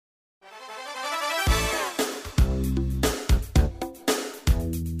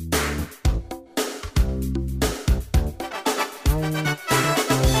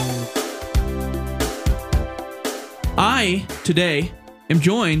I, today, am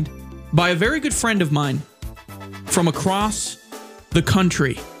joined by a very good friend of mine from across the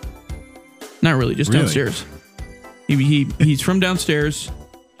country. Not really, just downstairs. He's from downstairs.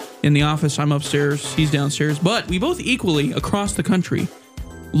 In the office, I'm upstairs. He's downstairs. But we both equally, across the country,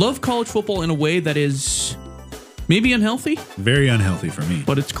 love college football in a way that is maybe unhealthy. Very unhealthy for me.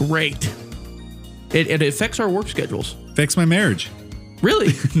 But it's great. It affects our work schedules. Affects my marriage.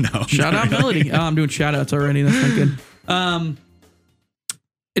 Really? No. Shout out Melody. Oh, I'm doing shout outs already. That's not good.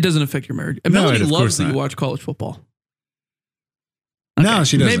 It doesn't affect your marriage. Melody loves that you watch college football. Okay. No,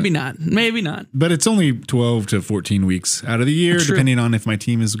 she doesn't. Maybe not. But it's only 12 to 14 weeks out of the year, depending on if my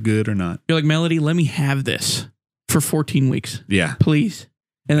team is good or not. You're like, Melody, let me have this for 14 weeks. Yeah. Please.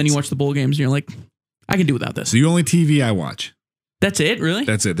 And then you watch the bowl games and you're like, I can do without this. It's the only TV I watch. That's it, really?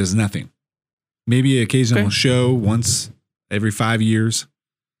 That's it. There's nothing. Maybe an occasional show once every 5 years.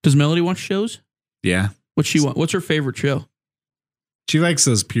 Does Melody watch shows? Yeah. What's her favorite show? She likes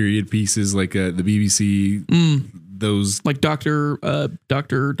those period pieces like the BBC. Those like Doctor not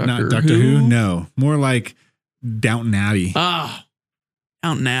Doctor Who? No, more like Downton Abbey. Ah,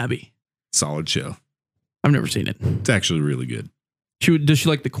 Downton Abbey. Solid show. I've never seen it. It's actually really good. Does she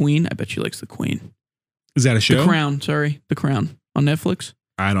like The Queen? I bet she likes The Queen. Is that a show? The Crown. Sorry, The Crown on Netflix.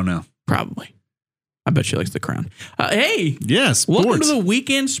 I don't know. Probably. I bet she likes The Crown. Hey. Yeah, sports. Welcome to the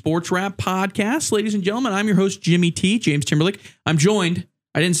Weekend Sports Wrap Podcast. Ladies and gentlemen, I'm your host, Jimmy T, James Timberlake. I'm joined,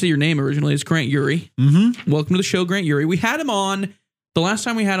 I didn't say your name originally, it's Grant Yuhre. Mm-hmm. Welcome to the show, Grant Yuhre. We had him on, the last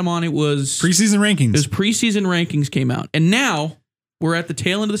time we had him on, it was... Preseason rankings. His preseason rankings came out. And now, we're at the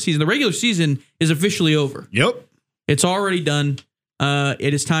tail end of the season. The regular season is officially over. Yep. It's already done.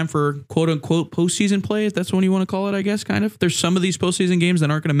 It is time for quote-unquote postseason play, if that's what you want to call it, I guess, kind of. There's some of these postseason games that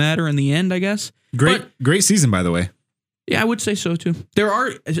aren't going to matter in the end, I guess. Great season, by the way. Yeah, I would say so, too.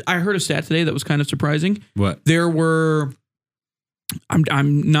 I heard a stat today that was kind of surprising. What? There were...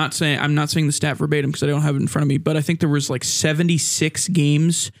 I'm not saying the stat verbatim because I don't have it in front of me, but I think there was like 76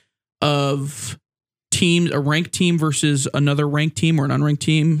 games of teams, a ranked team versus another ranked team or an unranked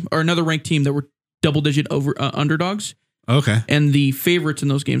team or another ranked team that were double-digit underdogs. Okay. And the favorites in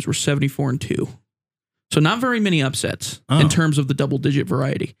those games were 74-2. So not very many upsets in terms of the double-digit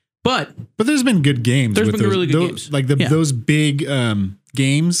variety. But there's been good games. There's been really good games. Like those big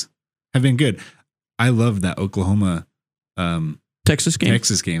games have been good. I love that Oklahoma Texas game.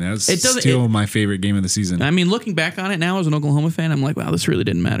 That was still my favorite game of the season. I mean, looking back on it now as an Oklahoma fan, I'm like, wow, this really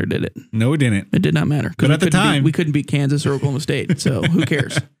didn't matter, did it? No, it didn't. It did not matter. But at the time, we couldn't beat Kansas or Oklahoma State. So who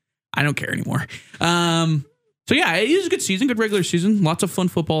cares? I don't care anymore. So yeah, it was a good season, good regular season. Lots of fun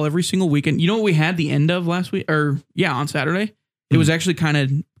football every single weekend. You know what we had the end of last week? On Saturday? It was actually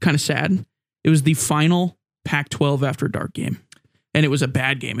kind of sad. It was the final Pac-12 after dark game. And it was a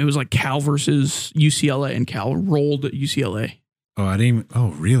bad game. It was like Cal versus UCLA, and Cal rolled UCLA.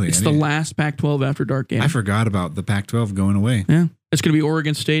 Oh, really? It's the last Pac-12 after dark game. I forgot about the Pac-12 going away. Yeah. It's going to be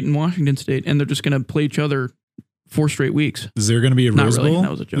Oregon State and Washington State, and they're just going to play each other 4 straight weeks. Is there going to be a Rose Bowl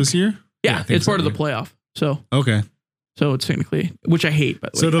that was a joke. this year? Yeah, it's part of the playoff. So okay. So it's technically, which I hate, by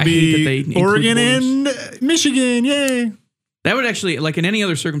the way. So it'll be Oregon and Michigan. Yay. That would actually, like in any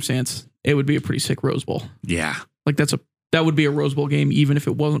other circumstance, it would be a pretty sick Rose Bowl. Yeah. Like that would be a Rose Bowl game, even if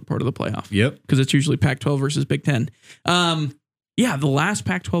it wasn't part of the playoff. Yep. Because it's usually Pac-12 versus Big Ten. Yeah, the last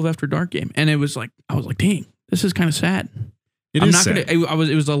Pac-12 after dark game. And I was like, dang, this is kind of sad. It is sad. It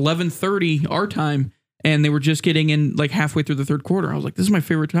was 11:30 our time, and they were just getting in like halfway through the third quarter. I was like, this is my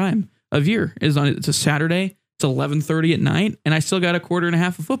favorite time of year. It's a Saturday. It's 11:30 at night, and I still got a quarter and a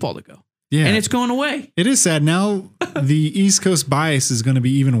half of football to go. Yeah. And it's going away. It is sad. Now the East Coast bias is going to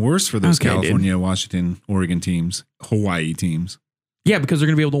be even worse for those California, Washington, Oregon teams, Hawaii teams. Yeah, because they're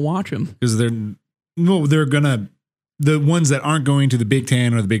going to be able to watch them. Because the ones that aren't going to the Big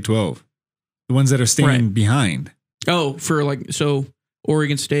 10 or the Big 12, the ones that are staying behind. Oh, so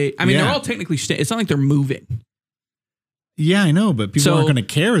Oregon State. I mean, they're all technically staying. It's not like they're moving. Yeah, I know, but people aren't going to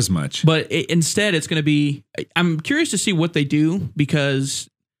care as much. But instead, it's going to be, I'm curious to see what they do, because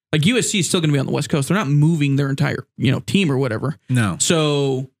like USC is still going to be on the West Coast. They're not moving their entire, team or whatever. No.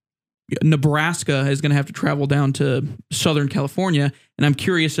 So Nebraska is going to have to travel down to Southern California. And I'm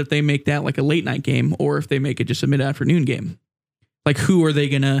curious if they make that like a late night game or if they make it just a mid-afternoon game. Like, who are they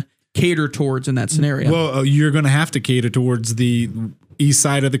going to cater towards in that scenario? Well, you're going to have to cater towards the east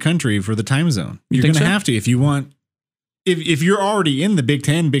side of the country for the time zone. You're going to have to if you want. If you're already in the Big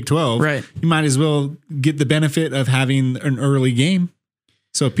 10, Big 12, right, you might as well get the benefit of having an early game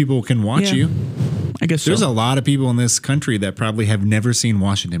so people can watch you. I guess there's a lot of people in this country that probably have never seen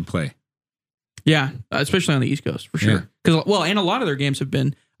Washington play. Yeah, especially on the East Coast, for sure. Because and a lot of their games have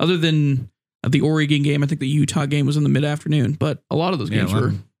been, other than The Oregon game, I think the Utah game was in the mid-afternoon, but a lot of those games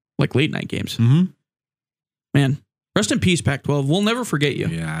were like late-night games. Mm-hmm. Man, rest in peace, Pac-12. We'll never forget you.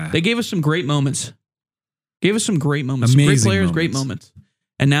 Yeah. They gave us some great moments. Amazing some great players, great moments.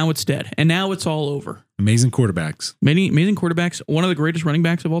 And now it's dead. And now it's all over. Amazing quarterbacks. Amazing quarterbacks. One of the greatest running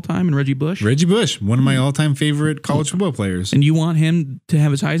backs of all time, and Reggie Bush. Reggie Bush, one of my all-time favorite college football players. And you want him to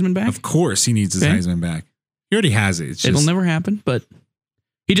have his Heisman back? Of course he needs his Heisman back. He already has it. It'll never happen, but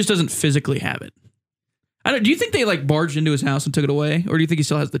he just doesn't physically have it. Do you think they like barged into his house and took it away? Or do you think he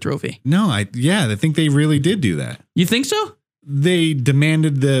still has the trophy? No, I think they really did do that. You think so? They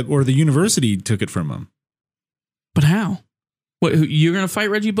demanded the university took it from him. But how? What, you're going to fight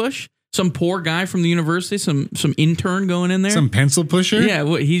Reggie Bush? Some poor guy from the university, some intern going in there? Some pencil pusher? Yeah,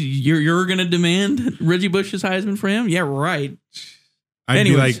 you're going to demand Reggie Bush's Heisman for him? Yeah, right. I'd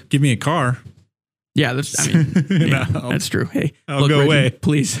be like, give me a car. Yeah, that's true. Hey, I'll go Reggie, away.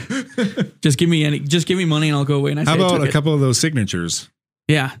 Please. just give me money and I'll go away. And how about a couple of those signatures?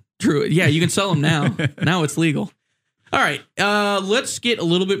 Yeah, true. Yeah, you can sell them now. Now it's legal. All right, let's get a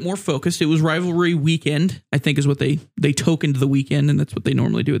little bit more focused. It was rivalry weekend, I think is what they tokened the weekend, and that's what they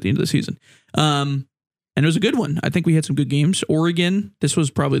normally do at the end of the season. And it was a good one. I think we had some good games. Oregon, this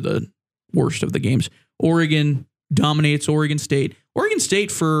was probably the worst of the games. Oregon dominates Oregon State. Oregon State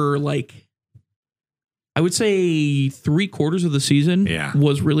for I would say 3/4 of the season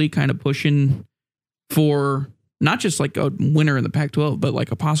was really kind of pushing for not just like a winner in the Pac-12, but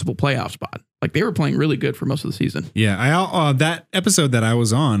like a possible playoff spot. Like they were playing really good for most of the season. Yeah, that episode that I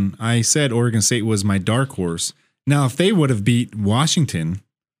was on, I said Oregon State was my dark horse. Now, if they would have beat Washington,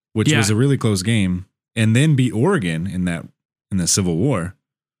 which was a really close game, and then beat Oregon in the Civil War,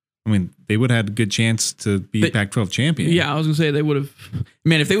 I mean, they would have had a good chance to be Pac-12 champion. Yeah, I was gonna say they would have.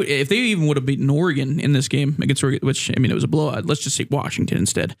 Man, if they even would have beaten Oregon in this game against Oregon, which I mean it was a blowout. Let's just say Washington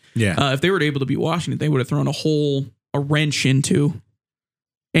instead. Yeah, if they were able to beat Washington, they would have thrown a wrench into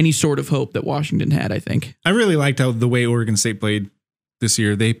any sort of hope that Washington had. I think. I really liked how the way Oregon State played this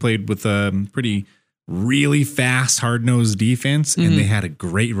year. They played with a really fast, hard-nosed defense, and they had a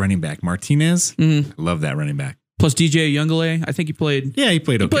great running back, Martinez. I love that running back. Plus DJ Youngale, I think he played. Yeah, he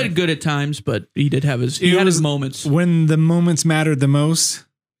played okay. He played good at times, but he did have his moments. When the moments mattered the most,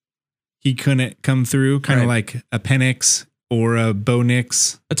 he couldn't come through. Kind of like a Penix or a Bo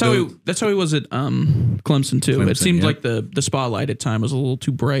Nix. That's how he was at Clemson too. It seemed like the spotlight at time was a little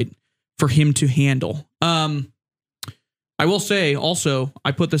too bright for him to handle. I will say also,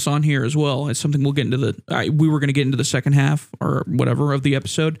 I put this on here as well. It's something we'll get into we were going to get into the second half or whatever of the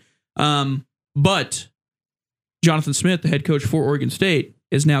episode. But Jonathan Smith, the head coach for Oregon State,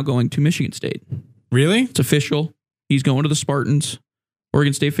 is now going to Michigan State. Really? It's official. He's going to the Spartans.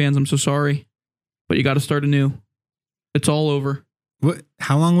 Oregon State fans, I'm so sorry, but you got to start anew. It's all over. What?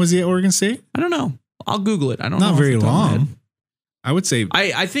 How long was he at Oregon State? I don't know. I'll Google it. I don't know. Not very long. I would say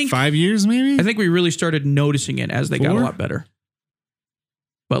I think 5 years, maybe. I think we really started noticing it as they got a lot better.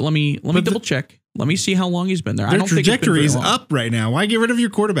 But let me double check. Let me see how long he's been there. Their trajectory is up right now. Why get rid of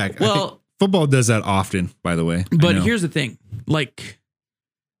your quarterback? Well, football does that often, by the way. But here's the thing.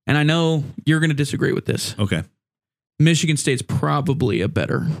 And I know you're going to disagree with this. Okay. Michigan State's probably a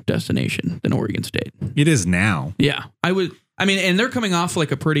better destination than Oregon State. It is now. Yeah. And they're coming off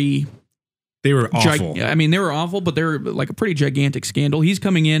like a pretty... They were awful. They were awful, but they're like a pretty gigantic scandal. He's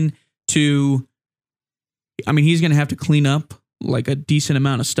coming in to... he's going to have to clean up like a decent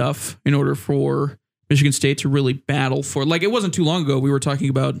amount of stuff in order for Michigan State to really battle for... Like, it wasn't too long ago we were talking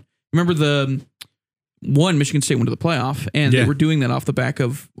about... Remember Michigan State went to the playoff, and they were doing that off the back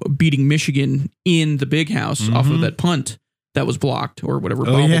of beating Michigan in the Big House off of that punt that was blocked or whatever,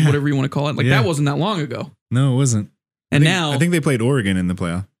 whatever you want to call it. That wasn't that long ago. No, it wasn't. I think they played Oregon in the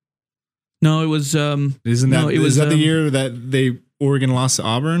playoff. No, it was. Is that the year that Oregon lost to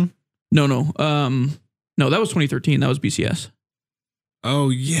Auburn? No. No, that was 2013. That was BCS. Oh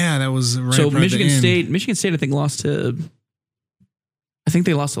yeah, that was right. So Michigan State, I think lost to. I think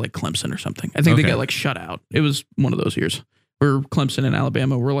they lost to like Clemson or something. I think they got like shut out. It was one of those years where Clemson and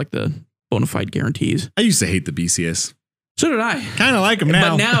Alabama were like the bona fide guarantees. I used to hate the BCS. So did I. Kind of like them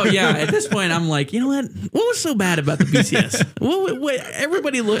now. But now, at this point, I'm like, you know what? What was so bad about the BCS?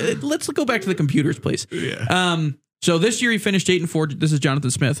 Everybody, let's go back to the computers, please. Yeah. So this year he finished 8-4. This is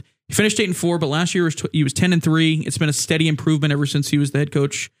Jonathan Smith. He finished 8-4, but last year he was 10-3. It's been a steady improvement ever since he was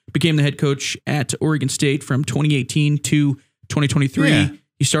became the head coach at Oregon State from 2018 to 2023. Yeah.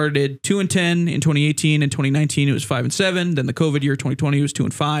 He started 2-10 in 2018 and 2019. It was 5-7. Then the COVID year 2020 was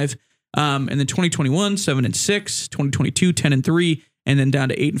 2-5. And then 2021 7-6. 2022 10-3, and then down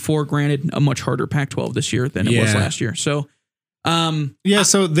to 8-4. Granted, a much harder Pac-12 this year than it was last year. So Yeah,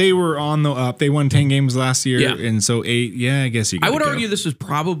 so they were on the up. They won 10 games last year, Yeah. and so 8. Yeah, I guess you could. I would argue this was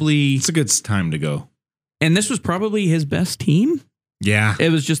probably... It's a good time to go. And this was probably his best team. Yeah.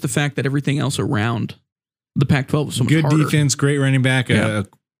 It was just the fact that everything else around the Pac-12 was so much good harder. defense, great running back, Yeah.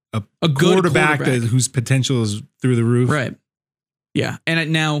 a good quarterback whose potential is through the roof. Right. Yeah.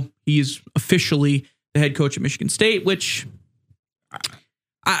 And now he's officially the head coach at Michigan State, which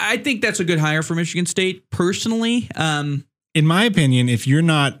I think that's a good hire for Michigan State personally. In my opinion, if you're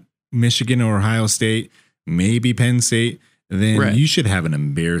not Michigan or Ohio State, maybe Penn State, then you should have an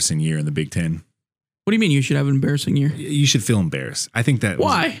embarrassing year in the Big Ten. What do you mean you should have an embarrassing year? You should feel embarrassed. I think that.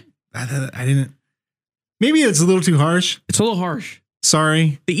 Why? I didn't. Maybe it's a little too harsh. It's a little harsh.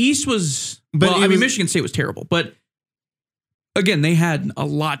 Sorry. The East was, Michigan State was terrible, but again, they had a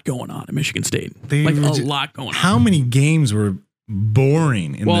lot going on at Michigan State. Lot going on. How many games were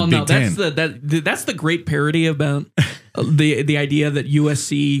boring in the Big Ten? That's the great parody about the idea that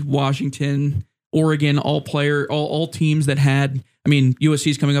USC, Washington, Oregon, all teams that had,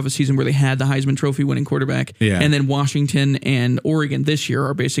 USC's coming off a season where they had the Heisman Trophy winning quarterback. Yeah. And then Washington and Oregon this year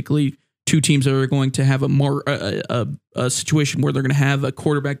are basically two teams that are going to have a situation where they're going to have a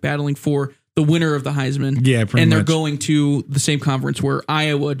quarterback battling for the winner of the Heisman. Yeah, pretty and they're much. going to the same conference where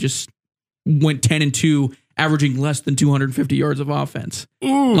Iowa just went 10-2, averaging less than 250 yards of offense.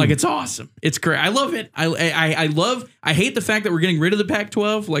 Ooh. Like, it's awesome. It's great. I love it. I hate the fact that we're getting rid of the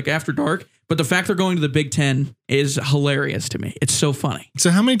Pac-12 like after dark, but the fact they're going to the Big Ten is hilarious to me. It's so funny. So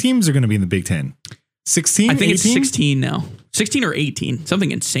how many teams are going to be in the Big Ten? 16? I think 18? it's 16 now. 16 or 18,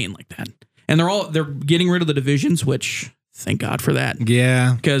 something insane like that. And they're getting rid of the divisions, which thank God for that.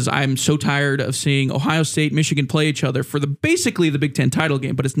 Yeah. Because I'm so tired of seeing Ohio State, Michigan play each other for basically the Big Ten title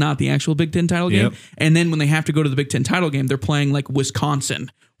game, but it's not the actual Big Ten title game. And then when they have to go to the Big Ten title game, they're playing like Wisconsin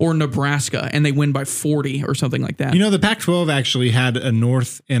or Nebraska, and they win by 40 or something like that. The Pac-12 actually had a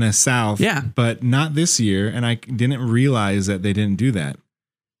North and a South, but not this year, and I didn't realize that they didn't do that.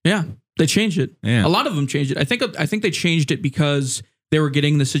 Yeah, they changed it. Yeah. A lot of them changed it. I think they changed it because they were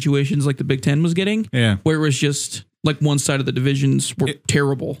getting the situations like the Big Ten was getting, where it was just like one side of the divisions were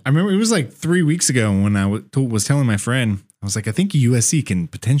terrible. I remember it was like 3 weeks ago when I was telling my friend, I was like, I think USC can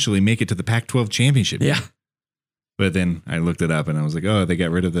potentially make it to the Pac-12 championship. Yeah. But then I looked it up and I was like, oh, they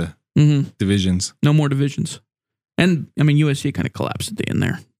got rid of the divisions. No more divisions. And USC kind of collapsed at the end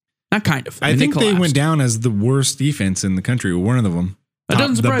there. Not kind of. I think they went down as the worst defense in the country, or one of them. That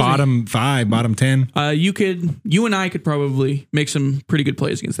doesn't surprise the bottom 5, bottom 10. You and I could probably make some pretty good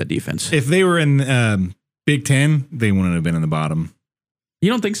plays against that defense. If they were in Big Ten, they wouldn't have been in the bottom.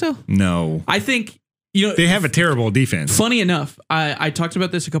 You don't think so? No. I think, they have a terrible defense. Funny enough, I talked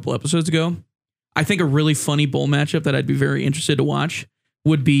about this a couple episodes ago. I think a really funny bowl matchup that I'd be very interested to watch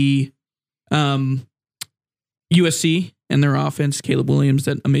would be USC and their offense, Caleb Williams,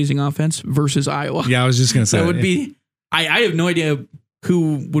 that amazing offense, versus Iowa. Yeah, I was just going to say that would be. I have no idea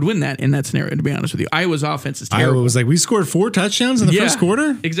who would win that in that scenario, to be honest with you. Iowa's offense is terrible. Iowa was like, we scored 4 touchdowns in the first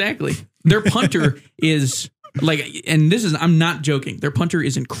quarter? Exactly. Their punter is like, and I'm not joking, their punter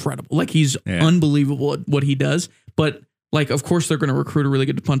is incredible. Like, he's unbelievable at what he does. But, like, of course they're going to recruit a really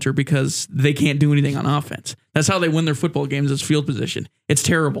good punter because they can't do anything on offense. That's how they win their football games, is field position. It's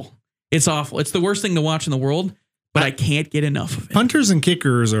terrible. It's awful. It's the worst thing to watch in the world, but I can't get enough of it. Punters and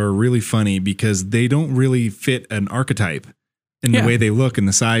kickers are really funny because they don't really fit an archetype in the way they look and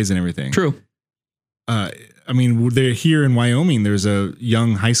the size and everything. True. They're here in Wyoming. There's a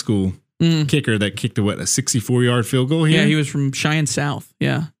young high school kicker that kicked a 64-yard field goal here. Yeah, he was from Cheyenne South.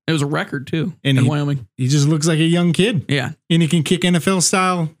 Yeah. It was a record, too, in Wyoming. He just looks like a young kid. Yeah. And he can kick NFL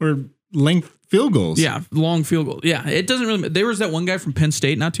style or length field goals. Yeah, long field goals. Yeah, it doesn't really. There was that one guy from Penn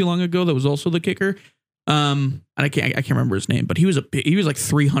State not too long ago that was also the kicker. And I can't remember his name, but he was like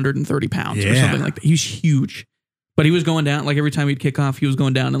 330 pounds or something like that. He was huge. But he was going down, like every time he'd kick off, he was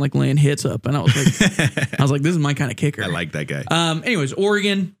going down and like laying hits up. And I was like, this is my kind of kicker. I like that guy. Anyways,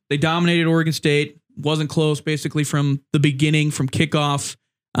 Oregon, they dominated Oregon State. Wasn't close basically from the beginning, from kickoff.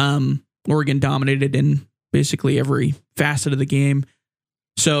 Oregon dominated in basically every facet of the game.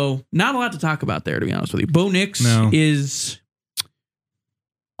 So not a lot to talk about there, to be honest with you. Bo Nix is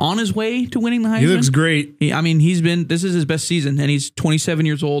on his way to winning the Heisman. He looks great. This is his best season, and he's 27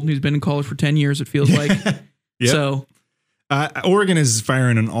 years old, and he's been in college for 10 years, it feels like. Yep. So Oregon is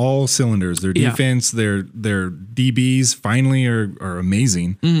firing on all cylinders. Their defense, their DBs finally are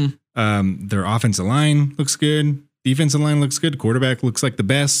amazing. Mm-hmm. Their offensive line looks good. Defensive line looks good. Quarterback looks like the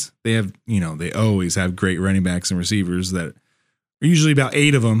best. They have, they always have great running backs and receivers that are usually about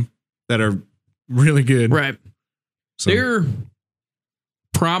 8 of them that are really good. Right. So they're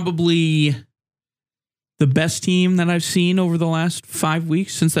probably the best team that I've seen over the last 5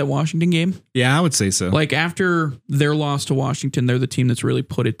 weeks since that Washington game. Yeah, I would say so. Like after their loss to Washington, they're the team that's really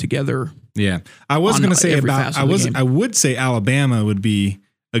put it together. Yeah, I was going to say I would say Alabama would be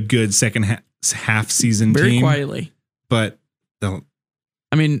a good second half season very team. Quietly, but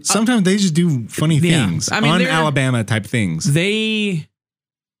sometimes they just do funny things. Alabama type things.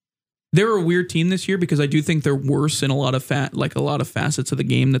 They're a weird team this year because I do think they're worse in a lot of facets of the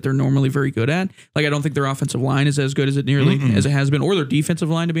game that they're normally very good at. Like I don't think their offensive line is as good as it as it has been, or their defensive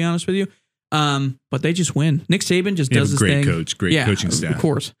line, to be honest with you. But they just win. Nick Saban just does his thing. Great coaching staff, of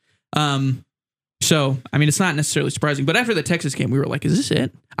course. So it's not necessarily surprising. But after the Texas game, we were like, "Is this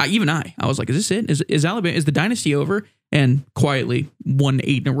it?" I was like, "Is this it? Is Alabama? Is the dynasty over?" And quietly won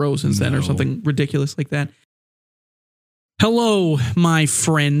 8 in a row since then, or something ridiculous like that. Hello, my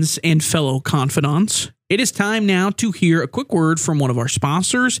friends and fellow confidants. It is time now to hear a quick word from one of our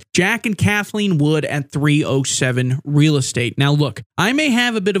sponsors, Jack and Kathleen Wood at 307 Real Estate. Now, look, I may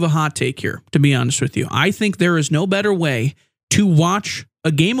have a bit of a hot take here, to be honest with you. I think there is no better way to watch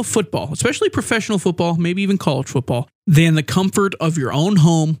a game of football, especially professional football, maybe even college football, than the comfort of your own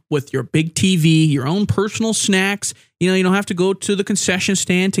home with your big TV, your own personal snacks. You don't have to go to the concession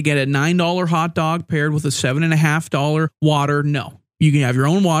stand to get a $9 hot dog paired with a $7.50 water. No, you can have your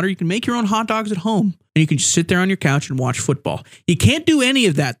own water. You can make your own hot dogs at home, and you can just sit there on your couch and watch football. You can't do any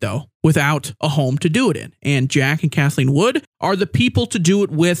of that, though, without a home to do it in. And Jack and Kathleen Wood are the people to do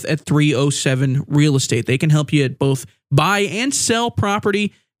it with at 307 Real Estate. They can help you at both buy and sell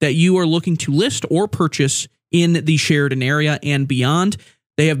property that you are looking to list or purchase in the Sheridan area and beyond.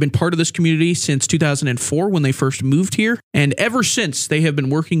 They have been part of this community since 2004 when they first moved here. And ever since, they have been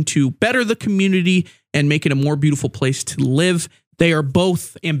working to better the community and make it a more beautiful place to live. They are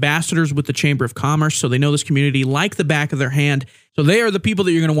both ambassadors with the Chamber of Commerce, so they know this community like the back of their hand. So they are the people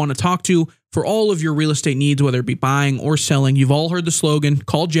that you're going to want to talk to for all of your real estate needs, whether it be buying or selling. You've all heard the slogan,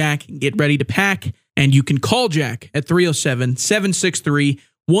 call Jack and get ready to pack. And you can call Jack at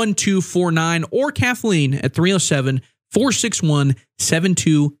 307-763-1249 or Kathleen at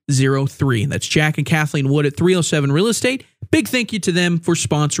 307-461-7203. That's Jack and Kathleen Wood at 307 Real Estate. Big thank you to them for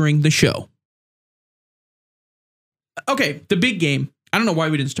sponsoring the show. Okay, the big game. I don't know why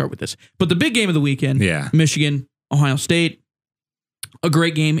we didn't start with this, but the big game of the weekend, Michigan, Ohio State, a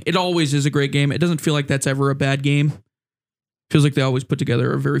great game. It always is a great game. It doesn't feel like that's ever a bad game. Feels like they always put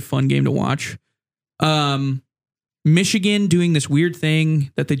together a very fun game to watch. Michigan doing this weird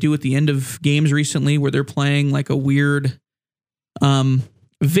thing that they do at the end of games recently where they're playing like a weird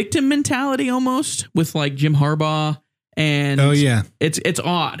victim mentality almost with like Jim Harbaugh. And it's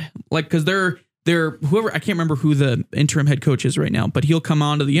odd. Like, because they're whoever, I can't remember who the interim head coach is right now, but he'll come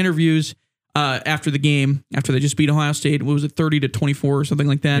on to the interviews after the game, after they just beat Ohio State. What was it, 30-24 or something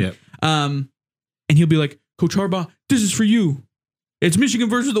like that? Yep. And he'll be like, Coach Harbaugh, this is for you. It's Michigan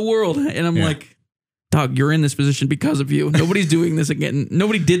versus the world. And I'm like, dog, you're in this position because of you. Nobody's doing this again.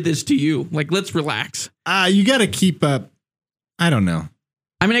 Nobody did this to you. Like, let's relax. You got to keep up. I don't know.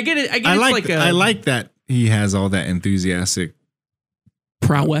 I mean, I get it. I like that he has all that enthusiastic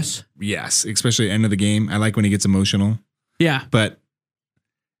prowess. Yes, especially at the end of the game. I like when he gets emotional. Yeah. But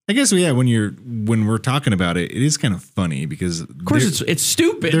I guess, when we're talking about it, it is kind of funny because of course it's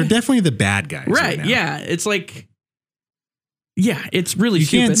stupid. They're definitely the bad guys. Right. Now. Yeah. It's like, it's really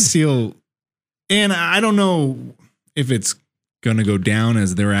stupid. You can't steal. And I don't know if it's going to go down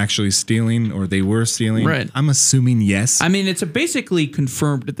as they're actually stealing or they were stealing. Right. I'm assuming yes. I mean, it's basically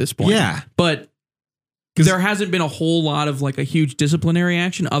confirmed at this point. Yeah. But there hasn't been a whole lot of like a huge disciplinary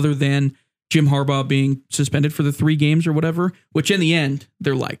action other than Jim Harbaugh being suspended for the 3 games or whatever, which in the end,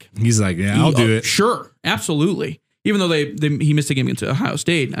 they're like. He's like, yeah, I'll do it. Sure. Absolutely. Even though he missed a game against Ohio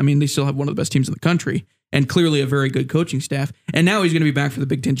State. I mean, they still have one of the best teams in the country and clearly a very good coaching staff. And now he's going to be back for the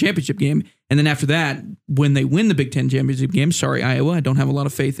Big Ten championship game. And then after that, when they win the Big Ten championship game, sorry, Iowa, I don't have a lot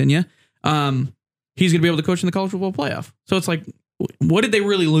of faith in you. He's going to be able to coach in the college football playoff. So it's like, what did they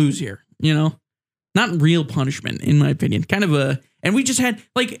really lose here? Not real punishment, in my opinion. Kind of and we just had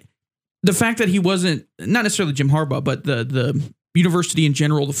like the fact that he wasn't, not necessarily Jim Harbaugh, but the university in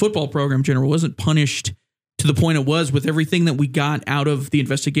general, the football program in general, wasn't punished to the point it was with everything that we got out of the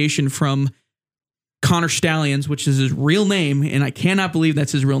investigation from Connor Stallions, which is his real name, and I cannot believe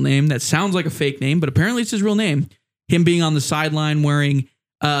that's his real name. That sounds like a fake name, but apparently it's his real name. Him being on the sideline wearing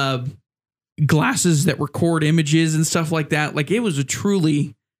glasses that record images and stuff like that. Like, it was a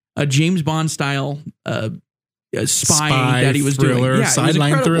James Bond style spy that he was thriller, doing. Yeah,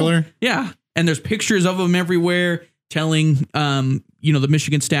 sideline thriller. Yeah, and there's pictures of him everywhere telling the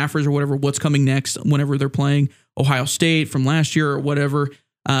Michigan staffers or whatever what's coming next whenever they're playing Ohio State from last year or whatever.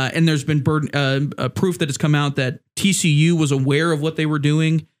 And there's been proof that has come out that TCU was aware of what they were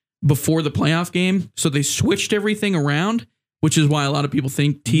doing before the playoff game. So they switched everything around, which is why a lot of people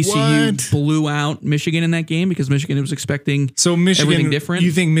think TCU blew out Michigan in that game because Michigan was expecting everything different.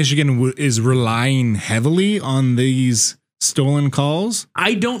 You think Michigan is relying heavily on these stolen calls?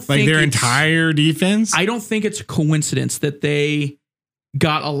 I don't think like their entire defense. I don't think it's a coincidence that they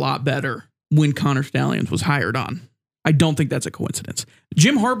got a lot better when Connor Stallions was hired on. I don't think that's a coincidence.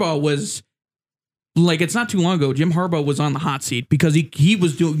 Jim Harbaugh was like, it's not too long ago. Jim Harbaugh was on the hot seat because he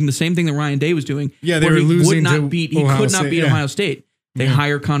was doing the same thing that Ryan Day was doing. Yeah, they were losing to He could not beat Ohio State. They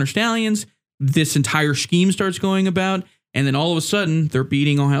hire Connor Stallions. This entire scheme starts going about. And then all of a sudden, they're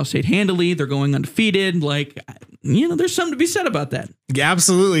beating Ohio State handily. They're going undefeated. Like, there's something to be said about that. Yeah,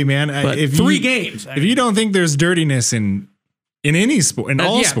 absolutely, man. But if three games. If you don't think there's dirtiness in any sport, in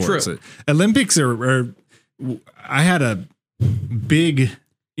all sports, true. Olympics are. I had a big,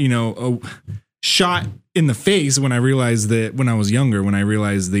 shot in the face when I realized that when I was younger, when I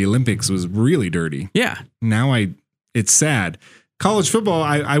realized the Olympics was really dirty. Yeah. Now it's sad. College football,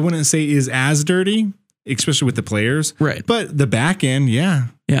 I wouldn't say is as dirty, especially with the players. Right. But the back end, yeah.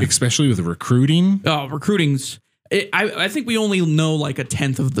 Especially with recruiting. Oh, recruiting's. I think we only know like a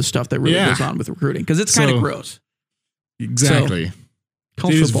tenth of the stuff that really goes on with recruiting because it's kind of gross. Exactly. So,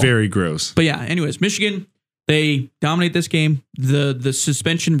 it is very gross. But yeah, anyways, Michigan, they dominate this game. The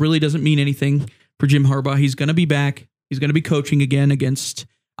suspension really doesn't mean anything for Jim Harbaugh. He's going to be back. He's going to be coaching again against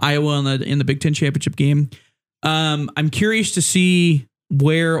Iowa in the Big Ten championship game. I'm curious to see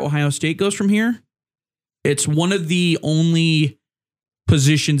where Ohio State goes from here. It's one of the only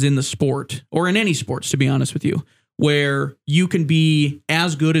positions in the sport, or in any sports, to be honest with you, where you can be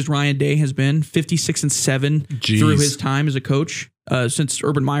as good as Ryan Day has been, 56-7 through his time as a coach, since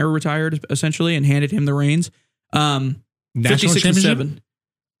Urban Meyer retired, essentially, and handed him the reins. National 56-7.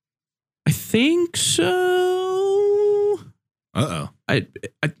 I think so. Uh-oh. I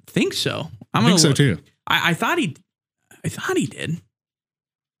think so. I think so too. I thought he did.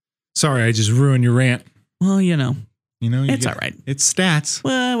 Sorry, I just ruined your rant. Well, it's all right. It's stats.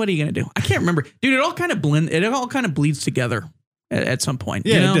 Well, what are you gonna do? I can't remember, dude. It all kind of bleeds together at some point.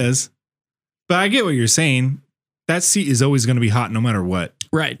 Yeah, it does. But I get what you're saying. That seat is always going to be hot no matter what.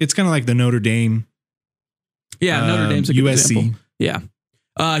 Right. It's kind of like the Notre Dame. Yeah, Notre Dame's a good USC. example. Yeah.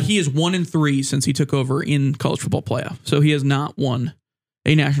 He is 1-3 since he took over in college football playoff. So he has not won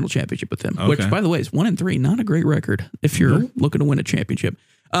a national championship with them, which, by the way, is 1-3. Not a great record if you're looking to win a championship.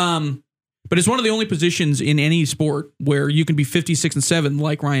 But it's one of the only positions in any sport where you can be 56-7,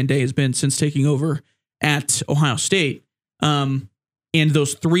 like Ryan Day has been since taking over at Ohio State. And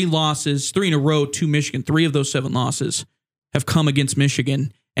those 3 losses, 3 in a row to Michigan, 3 of those 7 losses have come against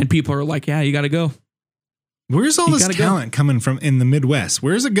Michigan. And people are like, yeah, you got to go. Where's all this talent coming from in the Midwest?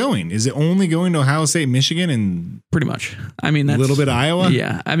 Where's it going? Is it only going to Ohio State, Michigan, and pretty much? I mean, that's a little bit of Iowa.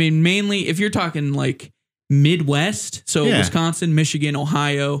 Yeah, I mean, mainly if you're talking like Midwest, so Wisconsin, Michigan,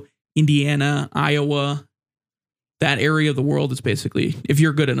 Ohio, Indiana, Iowa, that area of the world is basically, if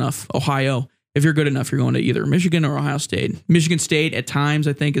you're good enough, Ohio. If you're good enough, you're going to either Michigan or Ohio State. Michigan State at times,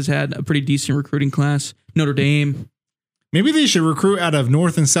 I think, has had a pretty decent recruiting class. Notre Dame. Maybe they should recruit out of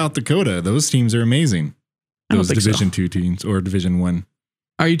North and South Dakota. Those teams are amazing. Those Division 2 teams or Division 1.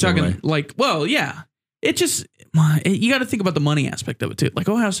 Are you talking like, well, yeah. It just, you got to think about the money aspect of it too. Like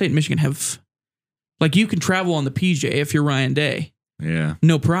Ohio State and Michigan have, like you can travel on the PJ if you're Ryan Day. Yeah.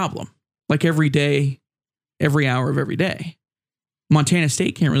 No problem. Like every day, every hour of every day. Montana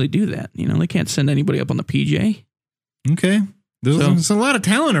State can't really do that. They can't send anybody up on the PJ. Okay. There's a lot of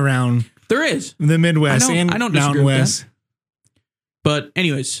talent around. There is. The Midwest and Mountain West. But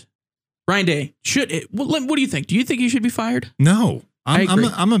anyways, Ryan Day, what do you think? Do you think he should be fired? No.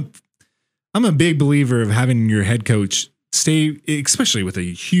 I'm a big believer of having your head coach stay, especially with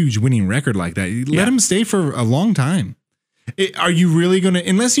a huge winning record like that. Let him stay for a long time. Are you really going to,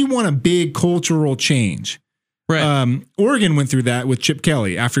 unless you want a big cultural change? Right. Oregon went through that with Chip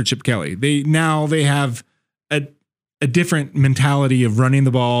Kelly. After Chip Kelly, they have a different mentality of running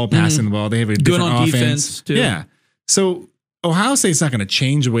the ball, passing the ball. They have a different offense. Defense too. Yeah. So Ohio State's not going to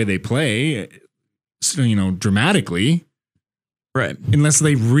change the way they play, dramatically. Right. Unless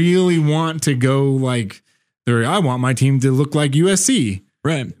they really want to go like, I want my team to look like USC.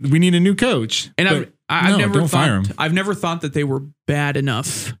 Right. We need a new coach. And I've never thought that they were bad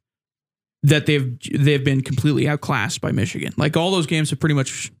enough that they've been completely outclassed by Michigan. Like all those games have pretty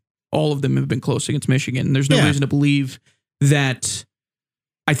much, all of them have been close against Michigan. There's no reason to believe that.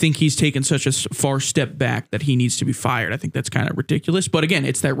 I think he's taken such a far step back that he needs to be fired. I think that's kind of ridiculous. But again,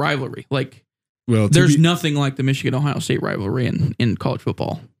 it's that rivalry. Like Well, there's nothing like the Michigan-Ohio State rivalry in college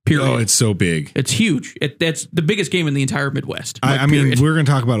football. Period. Oh, it's so big. It's huge. That's the biggest game in the entire Midwest. I mean, we're going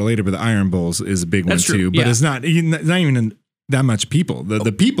to talk about it later, but the Iron Bowls is a big one too. But it's not even that much people.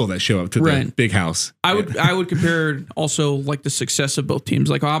 The people that show up to the big house. I would compare also like the success of both teams.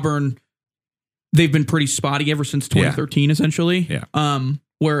 Like Auburn, they've been pretty spotty ever since 2013, essentially. Yeah.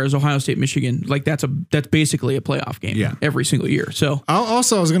 Whereas Ohio State, Michigan, like that's basically a playoff game every single year. So I was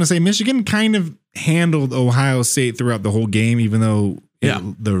going to say Michigan kind of handled Ohio State throughout the whole game, even though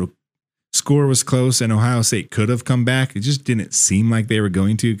the score was close and Ohio State could have come back. It just didn't seem like they were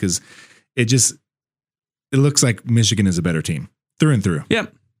going to, because it looks like Michigan is a better team through and through.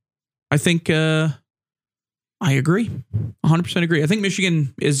 Yep. I think I agree. 100% agree. I think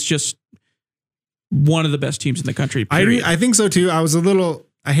Michigan is just one of the best teams in the country. I think so too.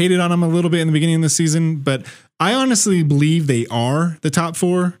 I hated on them a little bit in the beginning of the season, but I honestly believe they are the top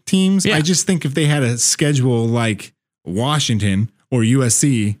 4 teams. Yeah. I just think if they had a schedule like Washington or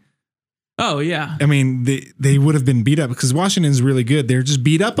USC. Oh yeah. I mean, they would have been beat up, because Washington's really good. They're just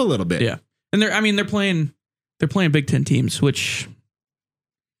beat up a little bit. Yeah. And they're playing Big Ten teams, which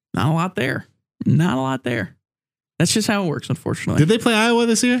not a lot there. Not a lot there. That's just how it works, unfortunately. Did they play Iowa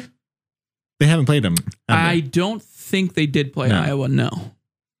this year? They haven't played them. I don't think they did play Iowa.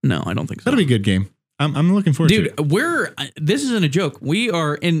 No, I don't think so. That'll be a good game. I'm looking forward to it. Dude, this isn't a joke. We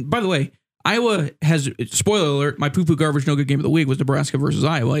are, and by the way, Iowa has, spoiler alert, my poo-poo garbage no good game of the week was Nebraska versus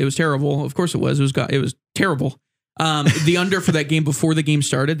Iowa. It was terrible. Of course it was. It was terrible. The under for that game before the game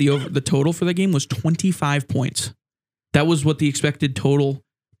started, the total for that game was 25 points. That was what the expected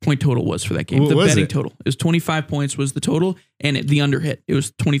point total was for that game. The betting total. It was 25 points was the total, and the under hit. It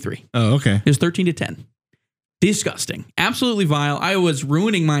was 23. Oh, okay. It was 13-10. Disgusting. Absolutely vile. I was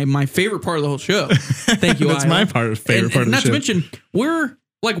ruining my favorite part of the whole show. Thank you, That's Iowa. my favorite part of the show. Not to mention, we're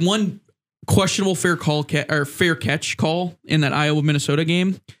like one questionable fair catch call in that Iowa-Minnesota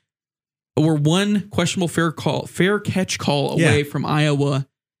game. We're one questionable fair catch call away from Iowa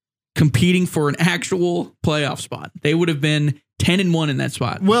competing for an actual playoff spot. They would have been 10-1 in that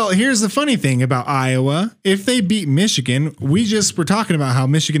spot. Well, here's the funny thing about Iowa. If they beat Michigan, we just were talking about how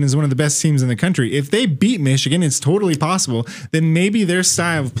Michigan is one of the best teams in the country. If they beat Michigan, it's totally possible. Then maybe their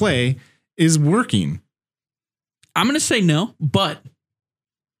style of play is working. I'm going to say no, but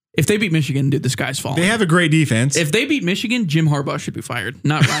if they beat Michigan, dude, the sky's falling. They have a great defense. If they beat Michigan, Jim Harbaugh should be fired,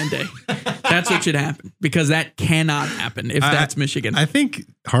 not Ryan Day. That's what should happen, because that cannot happen if that's Michigan. I think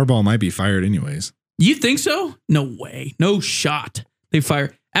Harbaugh might be fired anyways. You think so? No way. No shot. They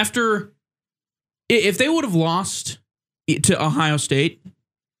fire. After, if they would have lost to Ohio State,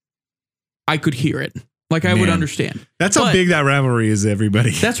 I could hear it. Like, I would understand. That's how big that rivalry is,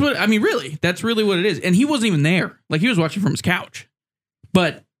 everybody. That's what, I mean, really, that's really what it is. And he wasn't even there. Like, he was watching from his couch.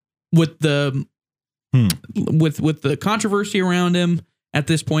 But with the with the controversy around him at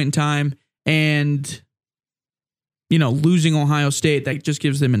this point in time, and losing Ohio State, that just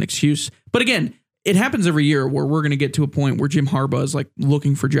gives them an excuse. But again, it happens every year where we're going to get to a point where Jim Harbaugh is like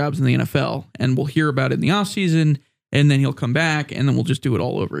looking for jobs in the NFL, and we'll hear about it in the offseason, and then he'll come back, and then we'll just do it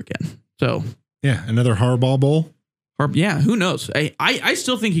all over again. So yeah, another Harbaugh Bowl. Yeah, who knows? I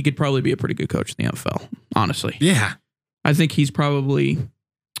still think he could probably be a pretty good coach in the NFL, honestly. Yeah. I think he's probably,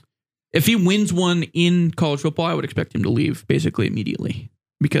 if he wins one in college football, I would expect him to leave basically immediately,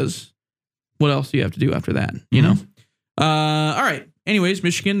 because what else do you have to do after that? You know? All right. Anyways,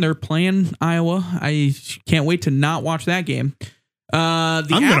 Michigan, they're playing Iowa. I can't wait to not watch that game. I'm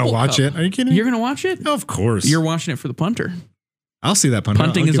going to watch it. Are you kidding me? You're going to watch it? Of course. You're watching it for the punter. I'll see that punter.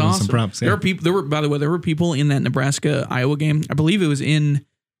 Punting is awesome. Some props, yeah. By the way, there were people in that Nebraska-Iowa game. I believe it was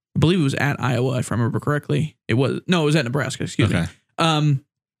at Iowa, if I remember correctly. It was at Nebraska, excuse me.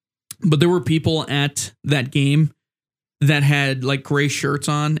 But there were people at that game that had like gray shirts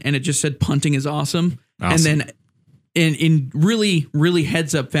on, and it just said punting is awesome. And then in really, really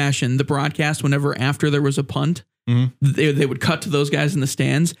heads up fashion, the broadcast, whenever after there was a punt, they would cut to those guys in the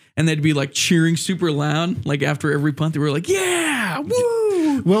stands, and they'd be like cheering super loud. Like after every punt, they were like, yeah,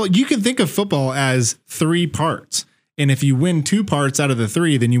 woo. Well, you can think of football as 3 parts. And if you win 2 parts out of the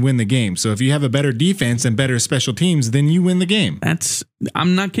 3, then you win the game. So if you have a better defense and better special teams, then you win the game.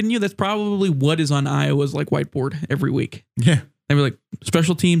 I'm not kidding you. That's probably what is on Iowa's like whiteboard every week. Yeah. They were like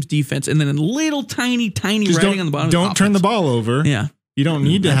special teams, defense, and then a little tiny just writing on the bottom. Don't turn the ball over. Yeah. You don't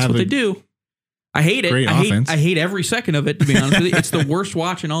need to That's have what they do. I hate it. I hate every second of it, to be honest with you. It's the worst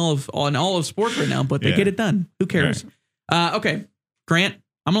watch in all of sports right now, but they get it done. Who cares? Right. Okay. Grant,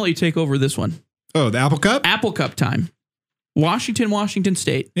 I'm going to let you take over this one. Oh, the Apple Cup? Apple Cup time. Washington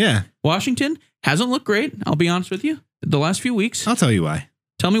State. Yeah. Washington hasn't looked great, I'll be honest with you, the last few weeks. I'll tell you why.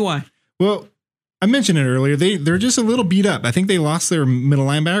 Tell me why. Well, I mentioned it earlier. They're just a little beat up. I think they lost their middle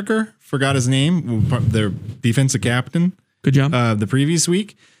linebacker. Forgot his name. Their defensive captain. Good job. The previous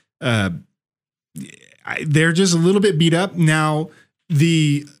week. They're just a little bit beat up. Now,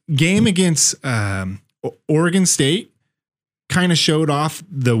 the game against Oregon State kind of showed off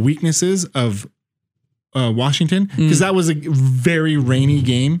the weaknesses of Washington because that was a very rainy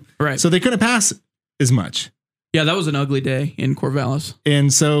game. Right. So they couldn't pass as much. Yeah, that was an ugly day in Corvallis.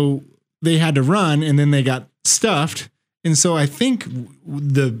 And so they had to run, and then they got stuffed. And so I think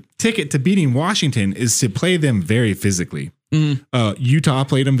the ticket to beating Washington is to play them very physically. Utah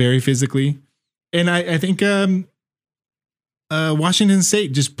played them very physically. And I think Washington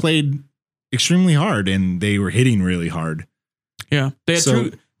State just played extremely hard, and they were hitting really hard. Yeah.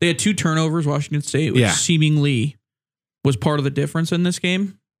 They had 2 turnovers, Washington State, which seemingly was part of the difference in this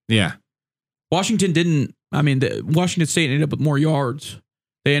game. Yeah. Washington State ended up with more yards.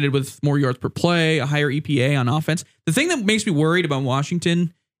 They ended with more yards per play, a higher EPA on offense. The thing that makes me worried about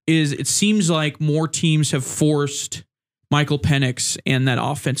Washington is it seems like more teams have forced Michael Penix and that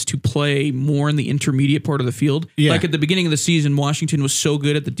offense to play more in the intermediate part of the field. Yeah. Like at the beginning of the season, Washington was so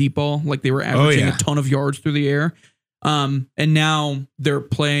good at the deep ball. Like they were averaging a ton of yards through the air. And now they're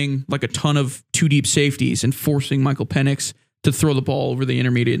playing like a ton of 2 deep safeties and forcing Michael Penix to throw the ball over the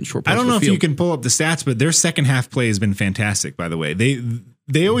intermediate and short parts I don't know of the if field. you can pull up the stats, but their second half play has been fantastic, by the way.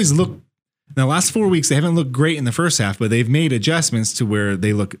 They always look, in the last 4 weeks, they haven't looked great in the first half, but they've made adjustments to where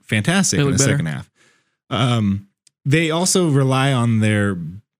they look fantastic in the second half. They also rely on their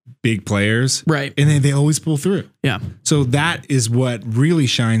big players. Right. And then they always pull through. Yeah. So that is what really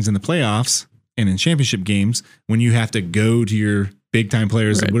shines in the playoffs and in championship games when you have to go to your big time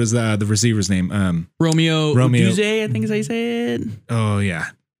players. Right. What is the receiver's name? Romeo Uduze, I think is how you say it. Oh, yeah.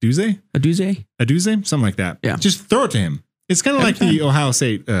 Aduze? Something like that. Yeah. Just throw it to him. It's kind of like the Ohio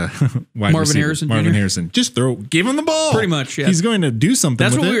State wide receiver. Marvin Harrison. Just give him the ball. Pretty much, yeah. He's going to do something.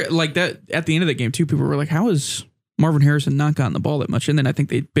 That's with what it. we were like that at the end of that game too. People were like, how is Marvin Harrison not gotten the ball that much? And then I think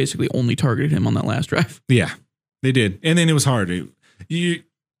they basically only targeted him on that last drive. Yeah, they did. And then it was hard.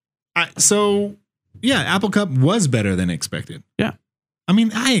 Apple Cup was better than expected. Yeah. I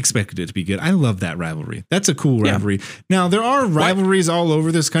mean, I expected it to be good. I love that rivalry. That's a cool rivalry. Yeah. Now, there are rivalries all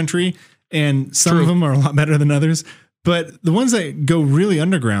over this country, and some of them are a lot better than others. But the ones that go really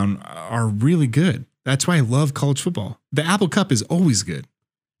underground are really good. That's why I love college football. The Apple Cup is always good.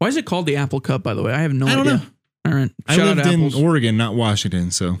 Why is it called the Apple Cup, by the way? I have no idea. I don't know. All right. I lived in Oregon, not Washington,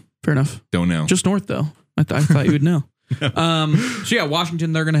 so. Fair enough. Don't know. Just north, though. I thought you would know.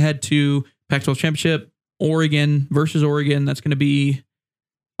 Washington, they're going to head to Pac-12 Championship. Oregon versus Oregon. That's going to be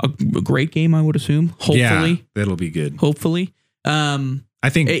a great game, I would assume. Hopefully. Yeah, that'll be good. Hopefully. I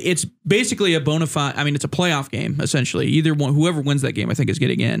think it's basically a bona fide. I mean, it's a playoff game, essentially. Either one, whoever wins that game, I think is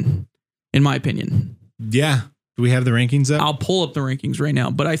getting in my opinion. Yeah. Do we have the rankings up? I'll pull up the rankings right now.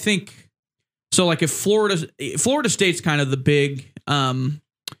 But I think, so like if Florida State's kind of the big, the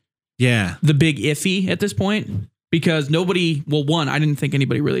big iffy at this point, because I didn't think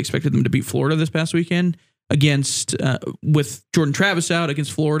anybody really expected them to beat Florida this past weekend against, with Jordan Travis out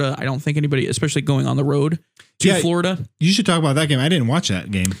against Florida. I don't think anybody, especially going on the road to Florida. You should talk about that game. I didn't watch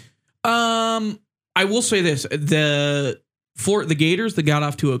that game. I will say this, the Gators that got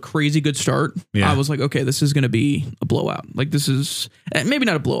off to a crazy good start. Yeah. I was like, okay, this is going to be a blowout. Like this is maybe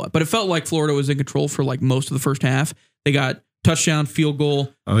not a blowout, but it felt like Florida was in control for like most of the first half. They got touchdown, field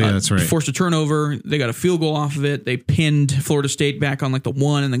goal. Oh yeah, that's right. Forced a turnover. They got a field goal off of it. They pinned Florida State back on like the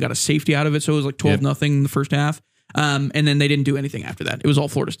 1 and then got a safety out of it. So it was like 12-0 in the first half. And then they didn't do anything after that. It was all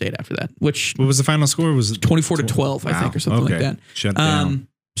Florida State after that. What was the final score? Was it 24-12, I think, or something like that. Shut down.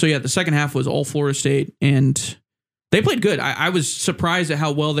 So yeah, the second half was all Florida State, and they played good. I was surprised at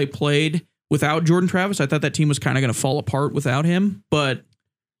how well they played without Jordan Travis. I thought that team was kind of going to fall apart without him, but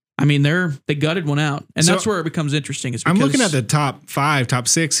I mean, they gutted one out, and that's where it becomes interesting. Is I'm looking at the top 5, top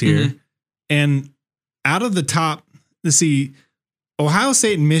 6 here, and out of the top, let's see, Ohio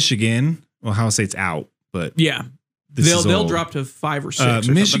State and Michigan. Ohio State's out, but yeah, they'll drop to 5 or 6.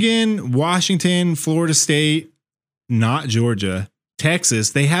 Michigan, Washington, Florida State, not Georgia,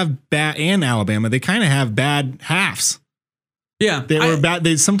 Texas. They have bad, and Alabama. They kind of have bad halves. Yeah, they were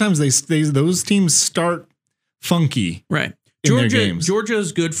bad. Sometimes those teams start funky, right? Games. Georgia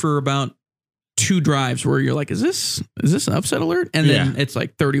is good for about 2 drives where you're like, is this an upset alert? And then it's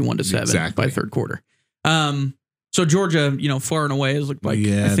like 31-7 by third quarter. So Georgia, far and away has looked like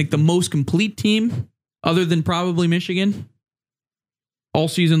I think the most complete team, other than probably Michigan, all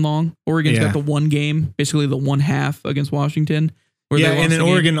season long. Oregon's got the one game, basically the one half against Washington. Yeah, and then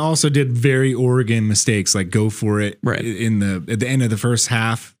Oregon also did very Oregon mistakes, like go for it right at the end of the first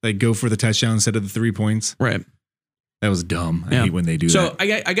half, like go for the touchdown instead of the 3 points. Right. That was dumb. I hate when they do that. So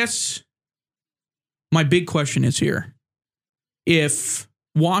I guess my big question is here: if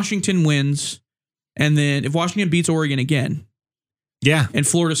Washington wins, and then if Washington beats Oregon again, and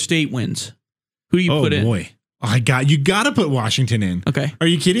Florida State wins, who do you put in? Oh boy, you got to put Washington in. Okay, are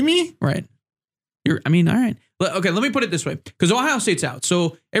you kidding me? Right. All right. Okay, let me put it this way, because Ohio State's out,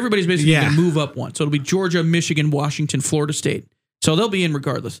 so everybody's basically going to move up one. So it'll be Georgia, Michigan, Washington, Florida State. So they'll be in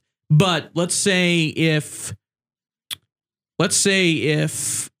regardless. But let's say if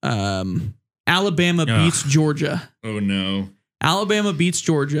Alabama beats Georgia. Oh no. Alabama beats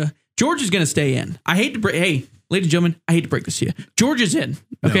Georgia. Georgia's going to stay in. I hate to break. Hey, ladies and gentlemen, I hate to break this to you. Georgia's in.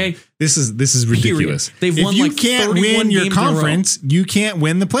 Okay. No, this is ridiculous. They've won you can't win your conference, you can't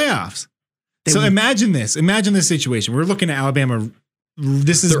win the playoffs. Imagine this. Imagine this situation. We're looking at Alabama.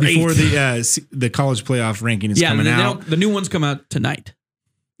 This is before the college playoff ranking is coming out. The new ones come out tonight.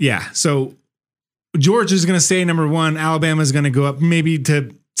 Yeah. So Georgia's going to stay number 1. Alabama's going to go up maybe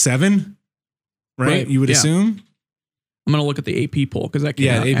to 7. Right? You would assume. I'm going to look at the AP poll because that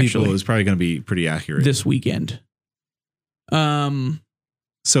came out the AP poll is probably going to be pretty accurate this weekend. So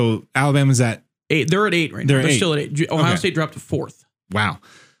Alabama's at 8. They're at 8 right now. They're still at 8. Ohio State dropped to 4th. Wow.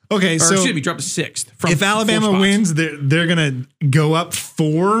 Okay, excuse me, dropped to 6th. If Alabama wins, they're going to go up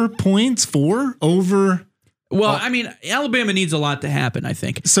 4 points, 4 over. Well, I mean, Alabama needs a lot to happen, I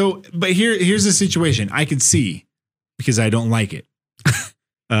think. So, but here's the situation I could see because I don't like it.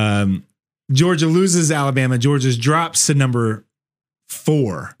 Georgia loses Alabama. Georgia drops to number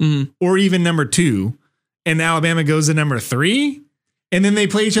 4 or even number 2, and Alabama goes to number 3. And then they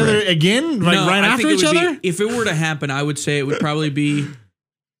play each other again, after each other? If it were to happen, I would say it would probably be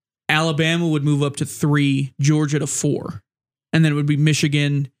Alabama would move up to 3, Georgia to 4. And then it would be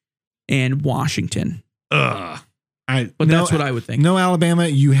Michigan and Washington. But that's what I would think. No, Alabama,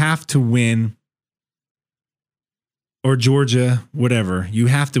 you have to win. Or Georgia, whatever. You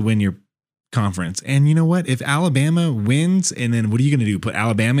have to win your conference. And you know what? If Alabama wins, and then what are you going to do? Put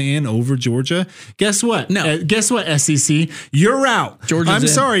Alabama in over Georgia? Guess what? No. Guess what, SEC? You're out. I'm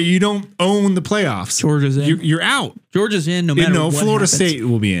sorry, you don't own the playoffs. Georgia's in. You're out. Georgia's in no matter what Florida happens. State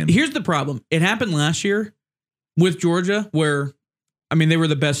will be in. Here's the problem. It happened last year with Georgia where, I mean, they were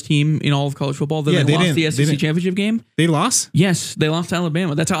the best team in all of college football. Then they lost the SEC championship game. They lost? Yes, they lost to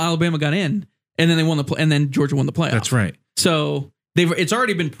Alabama. That's how Alabama got in. And then they won and then Georgia won the playoff. That's right. So it's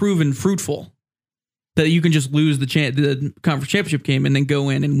already been proven fruitful that you can just lose the conference championship game and then go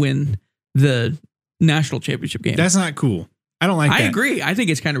in and win the national championship game. That's not cool. I don't like that. I agree. I think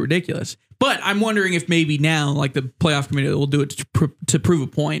it's kind of ridiculous. But I'm wondering if maybe now, like the playoff committee will do it to prove a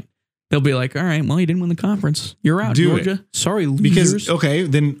point. They'll be like, all right, well, you didn't win the conference. You're out, Georgia. Sorry, losers. Because,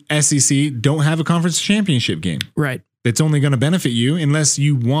 then SEC don't have a conference championship game. Right. It's only going to benefit you unless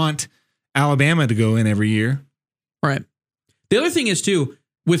you want Alabama to go in every year. Right. The other thing is, too,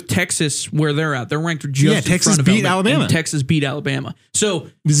 with Texas, where they're at, they're ranked just in Texas front of beat Alabama. Texas beat Alabama. So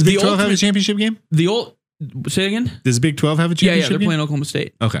does the Big 12 have a championship game? Say again? Does the Big 12 have a championship game? They're playing Oklahoma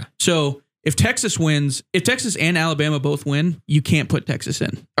State. Okay. So if Texas wins, if Texas and Alabama both win, you can't put Texas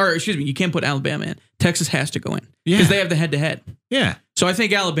in. Or excuse me, you can't put Alabama in. Texas has to go in. Because they have the head-to-head. Yeah. So I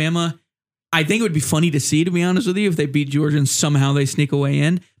think Alabama, I think it would be funny to see, to be honest with you, if they beat Georgia and somehow they sneak away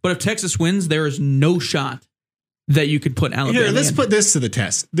in. But if Texas wins, there is no shot that you could put Alabama in. Let's put this to the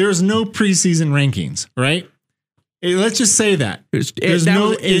test. There's no preseason rankings, right? Let's just say that.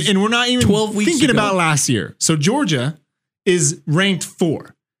 And we're not even 12 weeks thinking ago. about last year. So Georgia is ranked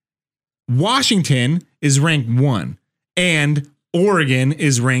 4. Washington is ranked 1. And Oregon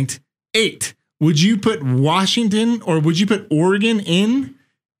is ranked 8. Would you put Washington or would you put Oregon in?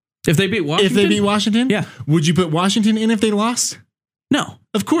 If they beat Washington? If they beat Washington? Yeah. Would you put Washington in if they lost? No.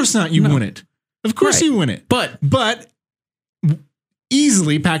 Of course not. You wouldn't. Of course you wouldn't. But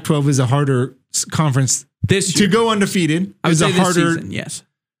easily Pac-12 is a harder conference this year. To go undefeated. I would is say a harder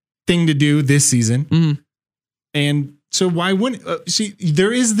thing to do this season. Mm-hmm. And so why wouldn't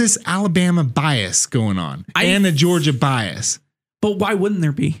there is this Alabama bias going on and the Georgia bias. But why wouldn't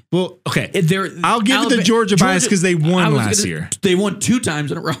there be? Well, okay. I'll give it the Georgia bias because they won last year. They won 2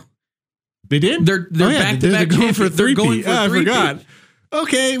 times in a row. They did? They're back-to-back going for a three-peat. I three-peat. forgot.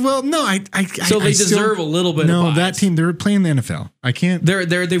 Okay, well, no, so they deserve a little bit. No, of bias. that team, they're playing the NFL. I can't.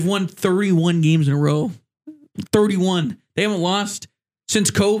 They've won 31 games in a row. 31. They haven't lost since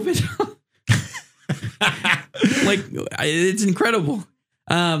COVID. Like it's incredible.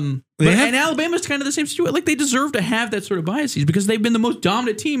 And Alabama's kind of the same situation. Like they deserve to have that sort of biases because they've been the most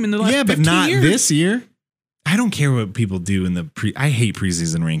dominant team in the last 15 years. Not this year. I don't care what people do in the I hate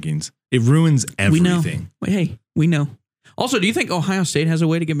preseason rankings. It ruins everything. We know. Also, do you think Ohio State has a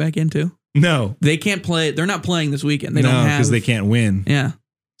way to get back in too? No. They can't play. They're not playing this weekend. They don't have, because they can't win. Yeah.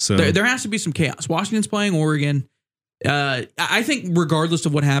 So there has to be some chaos. Washington's playing Oregon. I think regardless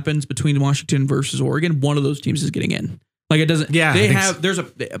of what happens between Washington versus Oregon, one of those teams is getting in. Like it doesn't. Yeah. There's a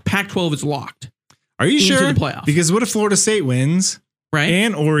Pac-12 is locked. Are you sure? Into the playoff. Because what if Florida State wins, right?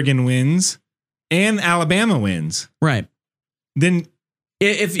 And Oregon wins, and Alabama wins, right? Then.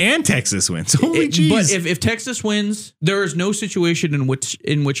 And Texas wins. Holy jeez. But if Texas wins, there is no situation in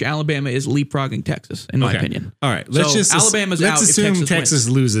which Alabama is leapfrogging Texas, in my opinion. All right. Let's assume Texas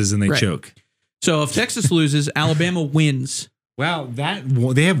loses and they choke. So if Texas loses, Alabama wins. Wow,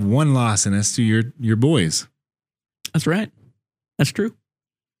 they have one loss, and that's to your boys. That's right. That's true.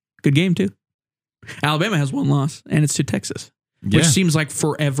 Good game too. Alabama has one loss, and it's to Texas, which seems like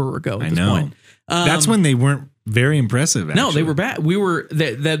forever ago at this point. That's when they weren't very impressive. Actually. No, they were bad. We were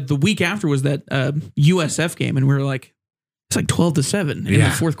the week after was that USF game, and we were like, it's like 12-7 in the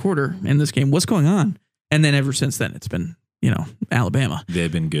fourth quarter in this game. What's going on? And then ever since then, it's been Alabama.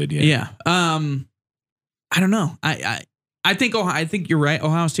 They've been good. Yeah. I don't know. I think you're right.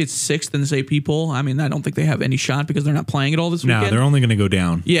 Ohio State's 6th in this AP poll. I mean, I don't think they have any shot because they're not playing it all this weekend. No, they're only going to go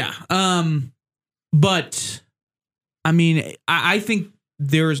down. Yeah. But I mean, I think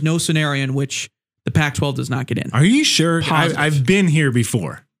there is no scenario in which the Pac-12 does not get in. Are you sure? I've been here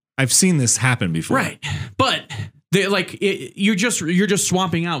before. I've seen this happen before. Right. But you're just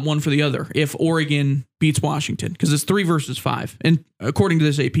swapping out one for the other if Oregon beats Washington because it's 3 versus 5. And according to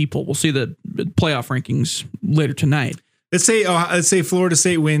this AP poll, we'll see the playoff rankings later tonight. Let's say Florida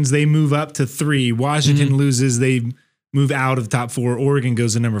State wins, they move up to 3. Washington loses, they move out of the top 4. Oregon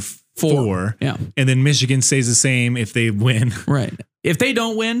goes to number 4. Yeah. And then Michigan stays the same if they win. Right. If they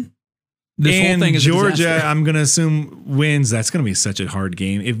don't win, this whole thing is Georgia, I'm going to assume wins. That's going to be such a hard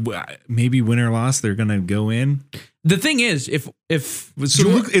game. If maybe win or loss, they're going to go in. The thing is, if it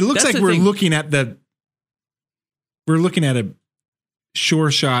looks like we're looking at a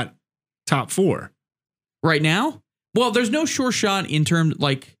sure shot top 4 right now. Well, there's no sure shot in terms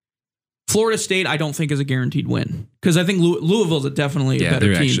like Florida State. I don't think is a guaranteed win because I think Louisville's definitely a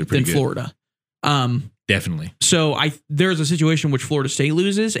better team than Florida. Definitely. So there's a situation in which Florida State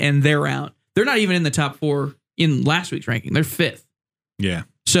loses and they're out. They're not even in the top 4 in last week's ranking. They're 5th. Yeah.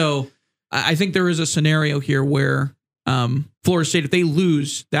 So I think there is a scenario here where Florida State, if they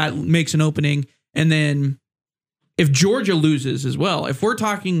lose, that makes an opening. And then if Georgia loses as well, if we're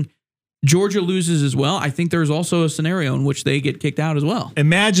talking Georgia loses as well, I think there's also a scenario in which they get kicked out as well.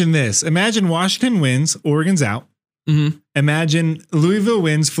 Imagine this. Imagine Washington wins, Oregon's out. Mm-hmm. Imagine Louisville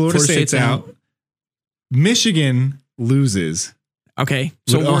wins, Florida State's out. Michigan loses. Okay,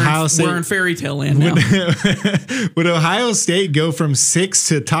 so we're in fairy tale land now. Would Ohio State go from 6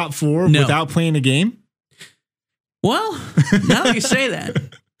 to top 4 without playing a game? Well, now that you say that,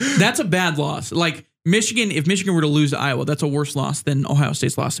 that's a bad loss. Like Michigan, if Michigan were to lose to Iowa, that's a worse loss than Ohio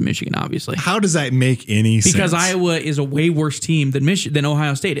State's loss to Michigan, obviously. How does that make any sense? Because Iowa is a way worse team than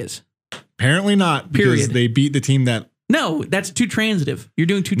Ohio State is. Apparently not, because they beat the team that... No, that's too transitive. You're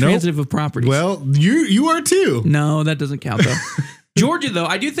doing too transitive of properties. Well, you are too. No, that doesn't count, though. Georgia, though,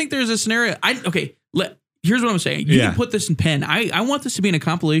 I do think there's a scenario. Here's what I'm saying. You can put this in pen. I want this to be in a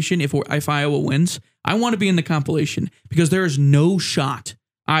compilation if Iowa wins. I want to be in the compilation because there is no shot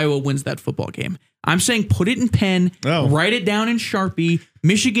Iowa wins that football game. I'm saying put it in pen, write it down in Sharpie.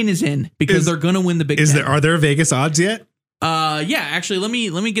 Michigan is in because they're going to win the Big Ten. Are there Vegas odds yet? Yeah, actually, let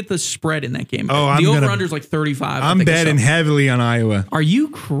me get the spread in that game. Oh, the over-under is like 35. I'm betting heavily on Iowa. Are you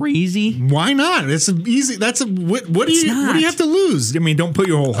crazy? Why not? It's easy. What do you have to lose? I mean, don't put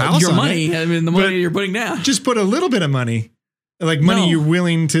your whole house your on money. it. I mean, the money you're putting down. Just put a little bit of money, like money you're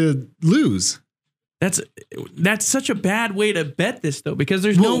willing to lose. That's such a bad way to bet this, though, because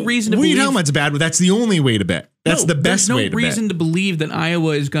there's no reason to believe... What are you talking about? It's bad, but that's the only way to bet. That's the best way to bet. There's no reason to believe that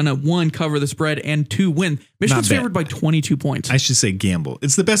Iowa is going to, 1, cover the spread, and 2, win. Michigan's favored by 22 points. I should say gamble.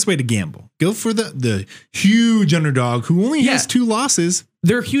 It's the best way to gamble. Go for the huge underdog who only has 2 losses.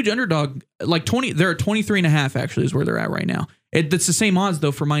 They're a huge underdog. Like 20, they're at 23.5, actually, is where they're at right now. It's the same odds,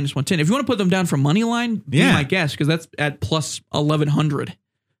 though, for minus 110. If you want to put them down for money line, be my guess, because that's at plus 1,100.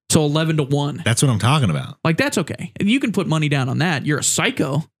 So 11-1. That's what I'm talking about. Like, that's okay. You can put money down on that. You're a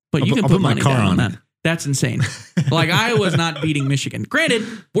psycho, but you can put money down on that. That's insane. Like, Iowa's not beating Michigan. Granted,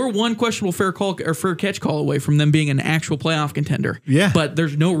 we're one questionable fair catch call away from them being an actual playoff contender. Yeah. But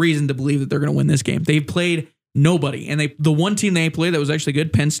there's no reason to believe that they're going to win this game. They've played nobody. And the one team they played that was actually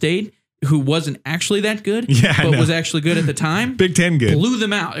good, Penn State, who wasn't actually that good, but was actually good at the time. Big Ten good. Blew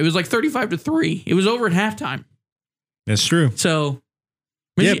them out. It was like 35-3. It was over at halftime. That's true. So,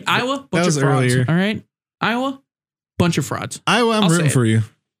 Iowa, bunch of frauds. Earlier. All right. Iowa, bunch of frauds. Iowa, I'm rooting for you.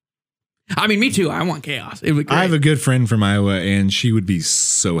 I mean, me too. I want chaos. It would be great. I have a good friend from Iowa, and she would be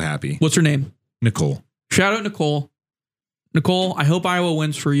so happy. What's her name? Nicole. Shout out Nicole. Nicole, I hope Iowa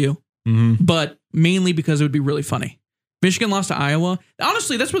wins for you, but mainly because it would be really funny. Michigan lost to Iowa.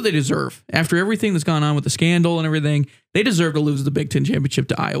 Honestly, that's what they deserve. After everything that's gone on with the scandal and everything, they deserve to lose the Big Ten championship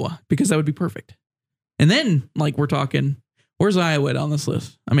to Iowa because that would be perfect. And then, like, we're talking, where's Iowa on this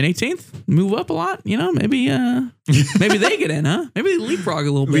list? I mean, 18th, move up a lot. You know, maybe they get in, huh? Maybe they leapfrog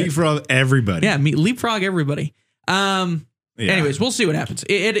a little bit. Leapfrog everybody. Yeah, leapfrog everybody. Anyways, we'll see what happens.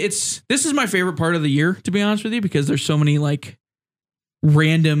 This is my favorite part of the year, to be honest with you, because there's so many like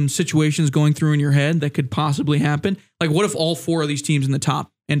random situations going through in your head that could possibly happen. Like, what if all 4 of these teams in the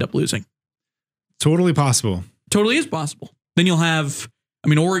top end up losing? Totally possible. Totally is possible. Then you'll have, I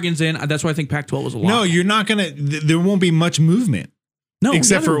mean, Oregon's in. That's why I think Pac-12 was a lot. No, you're not going to, there won't be much movement. No,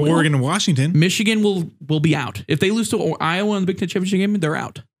 except for Oregon and Washington. Michigan will be out. If they lose to Iowa in the Big Ten championship game, they're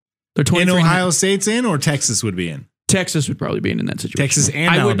out. They're 23. And Ohio State's in, or Texas would be in? Texas would probably be in that situation. Texas and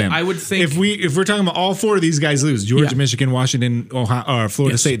Alabama. I would think if we're talking about all 4 of these guys lose, Georgia, Michigan, Washington, Ohio, or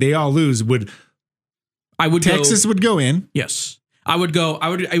Florida State, they all lose. Texas would go in. Yes, I would go.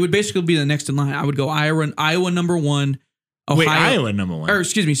 It would basically be the next in line. I would go Iowa number 1. Ohio, wait, Iowa number 1. Or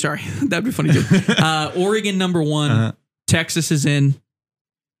excuse me, sorry, that'd be funny too. Oregon number 1. Texas is in.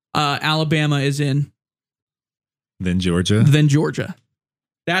 Alabama is in. Then Georgia.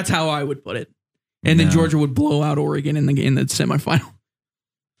 That's how I would put it. And then Georgia would blow out Oregon in the semifinal.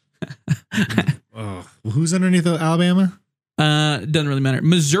 Who's underneath Alabama? Doesn't really matter.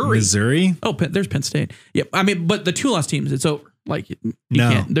 Missouri? Oh, there's Penn State. Yep. I mean, but the 2 loss teams, it's over. Like, you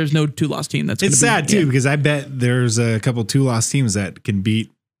can't. There's no 2 loss team that's. It's sad too, because I bet there's a couple 2 loss teams that can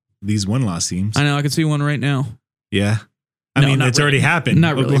beat these 1 loss teams. I know. I can see one right now. Yeah. I mean, it's already happened.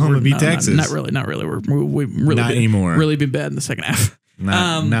 Not really. Oklahoma beat Texas. Not really. We really not anymore. Really been bad in the second half.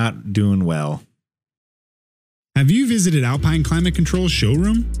 Not doing well. Have you visited Alpine Climate Control's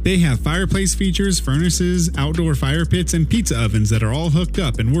showroom? They have fireplace features, furnaces, outdoor fire pits, and pizza ovens that are all hooked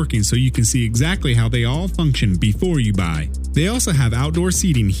up and working so you can see exactly how they all function before you buy. They also have outdoor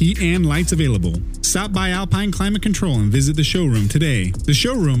seating, heat, and lights available. Stop by Alpine Climate Control and visit the showroom today. The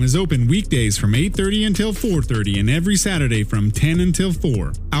showroom is open weekdays from 8:30 until 4:30 and every Saturday from 10 until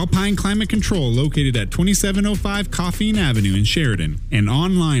 4. Alpine Climate Control located at 2705 Coffeen Avenue in Sheridan and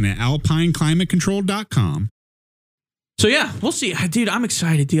online at alpineclimatecontrol.com. So yeah, we'll see. Dude, I'm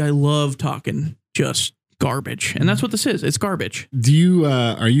excited, dude. I love talking just garbage. And that's what this is. It's garbage. Do you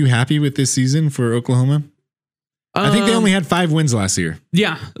are you happy with this season for Oklahoma? I think they only had 5 wins last year.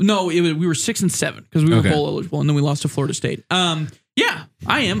 Yeah. No, we were 6 and 7 because we were bowl eligible, and then we lost to Florida State. Yeah,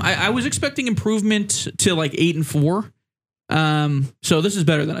 I am. I was expecting improvement to like 8 and 4. So this is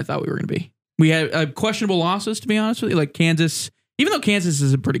better than I thought we were going to be. We had questionable losses, to be honest with you, like Kansas. Even though Kansas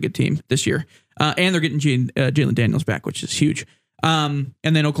is a pretty good team this year, and they're getting Jalen Daniels back, which is huge. And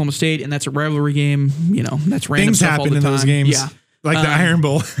then Oklahoma State, and that's a rivalry game. You know, that's random things stuff happen all the in time. Those games. Yeah, like the Iron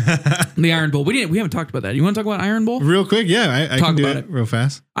Bowl. The Iron Bowl. We haven't talked about that. You want to talk about Iron Bowl real quick? Yeah, I can do it real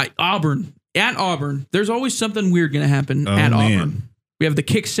fast. Auburn. There's always something weird going to happen at Auburn. We have the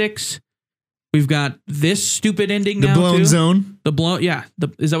kick 6. We've got this stupid ending. The blown zone. The blown. Yeah.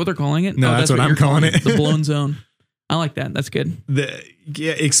 Is that what they're calling it? No, that's what I'm calling it. The blown zone. I like that. That's good.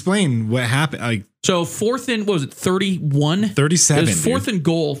 Explain what happened. So 4th and, what was it, 31? 37. It was 4th and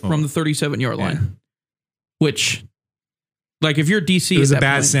goal from the 37-yard line, which, like, if you're DC, it was a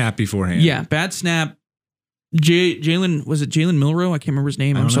bad snap beforehand. Yeah, bad snap. Jalen, was it Jalen Milroe? I can't remember his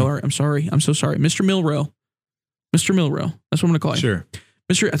name. I'm sorry. I'm so sorry. Mr. Milroe. That's what I'm going to call him. Sure.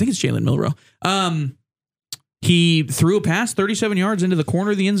 I think it's Jalen Milroe. He threw a pass 37 yards into the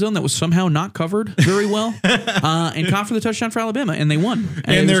corner of the end zone that was somehow not covered very well and caught for the touchdown for Alabama, and they won.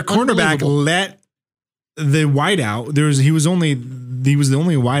 And their cornerback let the wideout. He was the only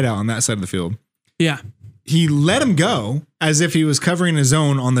wideout on that side of the field. Yeah. He let him go as if he was covering his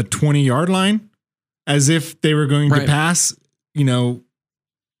own on the 20-yard line, as if they were going to pass,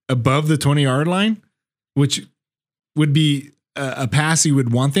 above the 20-yard line, which would be a pass you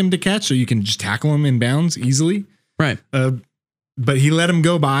would want them to catch, so you can just tackle him in bounds easily. Right. But he let him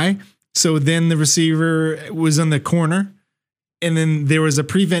go by. So then the receiver was on the corner, and then there was a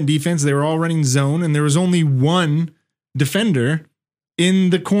prevent defense. They were all running zone, and there was only one defender in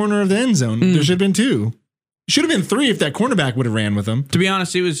the corner of the end zone. There should have been 2. Should have been 3 if that cornerback would have ran with them. To be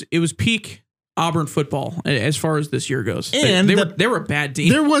honest, it was peak Auburn football as far as this year goes. And they were a bad team.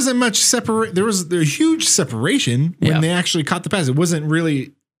 There wasn't much separate. There was a huge separation when they actually caught the pass. It wasn't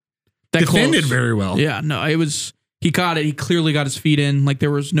really defended very well. Yeah, no, it was. He caught it. He clearly got his feet in. Like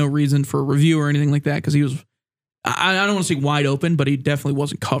there was no reason for a review or anything like that because he was. I don't want to say wide open, but he definitely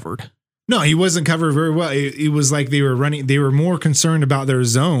wasn't covered. No, he wasn't covered very well. It was like they were running. They were more concerned about their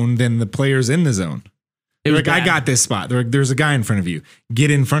zone than the players in the zone. They're like, I got this spot. There's a guy in front of you.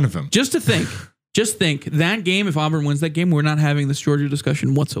 Get in front of him. Just think that game, if Auburn wins that game, we're not having this Georgia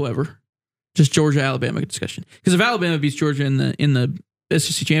discussion whatsoever. Just Georgia-Alabama discussion. Because if Alabama beats Georgia in the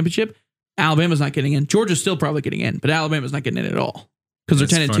SEC championship, Alabama's not getting in. Georgia's still probably getting in, but Alabama's not getting in at all. Because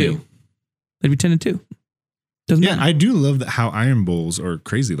they're 10-2. They'd be 10-2. Doesn't matter. I do love how Iron Bowls are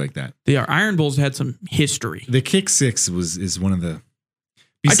crazy like that. They are. Iron Bowls had some history. The kick six is one of the.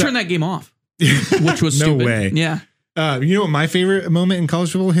 I turned that game off. Which was stupid. No way. Yeah. You know what my favorite moment in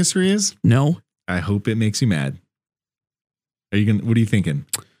college football history is? No. I hope it makes you mad. What are you thinking?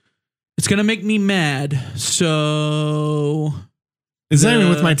 It's gonna make me mad. So it's not even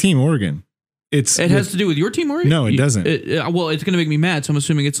with my team, Oregon. It has to do with your team, Oregon? No, it doesn't. Well, it's gonna make me mad. So I'm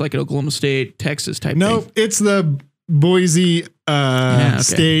assuming it's like an Oklahoma State, Texas type thing. No, it's the Boise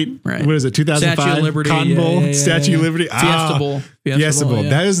State. Right. What is it? 2005 Statue of Liberty, Cotton Bowl, Statue of Liberty, Fiesta Bowl. Fiesta Bowl. Yeah.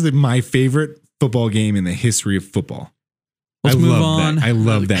 That is my favorite football game in the history of football. Let's move on. I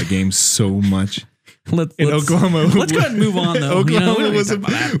love that game so much. Oklahoma. Let's go ahead and move on, though. Oklahoma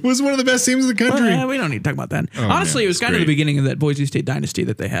was one of the best teams in the country. Well, we don't need to talk about that. Honestly, it was kind of the beginning of that Boise State dynasty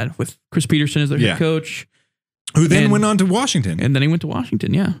that they had with Chris Peterson as their head coach. Who then went on to Washington. And then he went to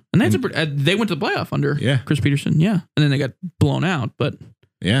Washington, yeah. And they went to the playoff under Chris Peterson, yeah. And then they got blown out, but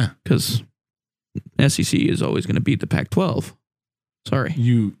because SEC is always going to beat the Pac-12. Sorry.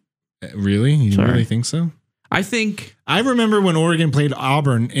 You really think so? I remember when Oregon played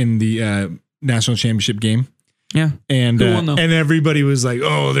Auburn in the national championship game. Yeah. And and everybody was like,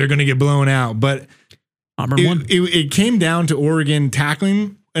 oh, they're going to get blown out. But Auburn won. It came down to Oregon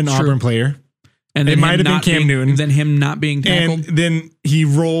tackling an Auburn player. And it might have been Cam Newton. Then him not being tackled. And then he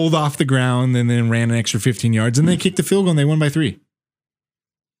rolled off the ground and then ran an extra 15 yards. And they kicked the field goal and they won by 3.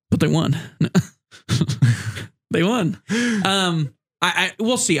 But they won. They won.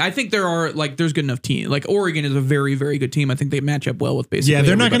 We'll see. I think there's good enough team. Like Oregon is a very, very good team. I think they match up well with basically. Yeah,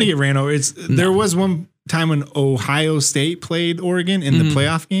 they're not going to get ran over. There was one time when Ohio State played Oregon in the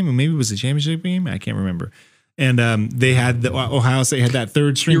playoff game, and maybe it was a championship game. I can't remember. And they had Ohio State had that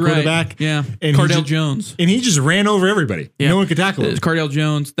third string quarterback. Yeah, and Cardale Jones, and he just ran over everybody. Yeah. No one could tackle him. It was Cardale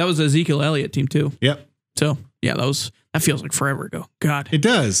Jones. That was Ezekiel Elliott team too. Yep. So yeah, that feels like forever ago. God, it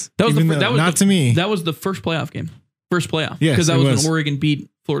does. That was to me. That was the first playoff game. First playoff. Yeah, because that was when Oregon beat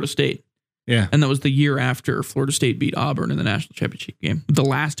Florida State. Yeah. And that was the year after Florida State beat Auburn in the national championship game. The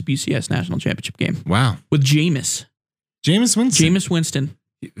last BCS national championship game. Wow. With Jameis Winston.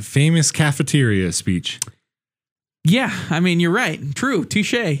 Famous cafeteria speech. Yeah. I mean, you're right. True.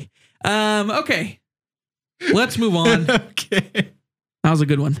 Touche. Okay. Let's move on. Okay. That was a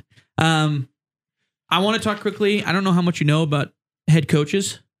good one. I want to talk quickly. I don't know how much you know about head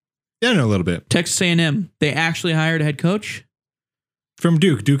coaches. Yeah, I know a little bit. Texas A&M, they actually hired a head coach. From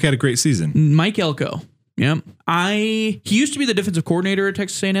Duke. Duke had a great season. Mike Elko. Yeah. He used to be the defensive coordinator at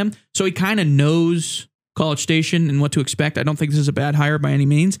Texas A&M, so he kind of knows College Station and what to expect. I don't think this is a bad hire by any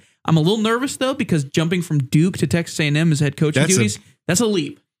means. I'm a little nervous, though, because jumping from Duke to Texas A&M as head coaching duties, that's a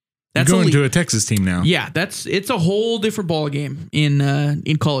leap. That's going to a Texas team now. Yeah, it's a whole different ball game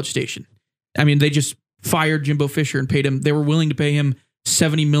in College Station. I mean, they just fired Jimbo Fisher and paid him. They were willing to pay him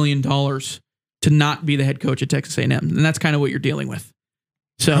 $70 million to not be the head coach at Texas A&M. And that's kind of what you're dealing with.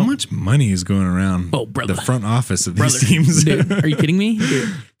 So how much money is going around the front office of these teams? Dude, are you kidding me?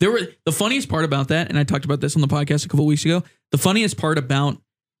 Dude, the funniest part about that, and I talked about this on the podcast a couple of weeks ago, the funniest part about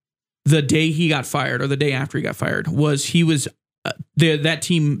the day he got fired or the day after he got fired was he was that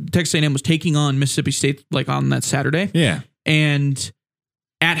team, Texas A&M, was taking on Mississippi State like on that Saturday. Yeah. And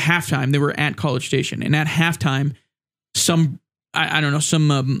at halftime, they were at College Station. And at halftime, some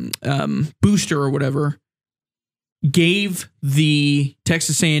booster or whatever gave the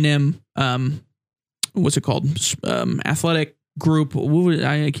Texas A&M, what's it called? Athletic group.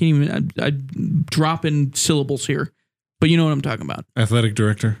 I can't even, I drop in syllables here, but you know what I'm talking about. Athletic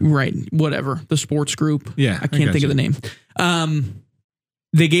director. Right. Whatever. The sports group. Yeah. I can't think of the name.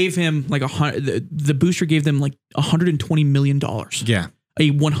 They gave him like the booster gave them like $120 million. Yeah.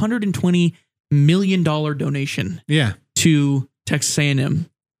 A $120 million donation. Yeah. To Texas A&M.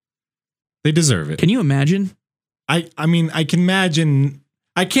 They deserve it. Can you imagine? I mean, I can imagine.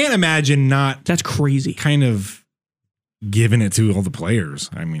 I can't imagine not. That's crazy. Kind of giving it to all the players.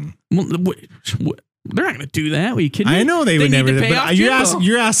 I mean, well, they're not going to do that. Are you kidding me? I know they would never. But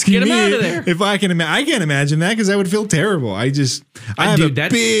you're asking me if I can. I can't imagine that because I would feel terrible. I have a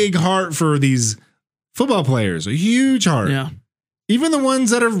big heart for these football players, a huge heart. Yeah. Even the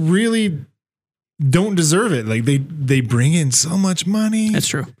ones that are really don't deserve it. Like they bring in so much money. That's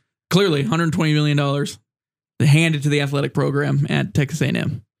true. Clearly, $120 million. They hand it to the athletic program at Texas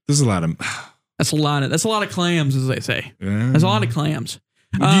A&M. There's a lot of. That's a lot of clams, as they say. That's a lot of clams.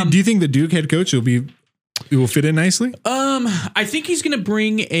 Do you think the Duke head coach will fit in nicely? I think he's going to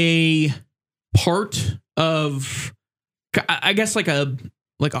bring a part of, I guess I don't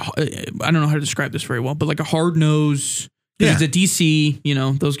know how to describe this very well, but like a hard nose. Yeah. It's a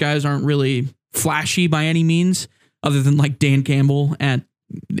DC, those guys aren't really flashy by any means, other than like Dan Campbell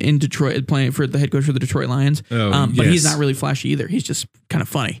in Detroit playing for the head coach for the Detroit Lions. But he's not really flashy either. He's just kind of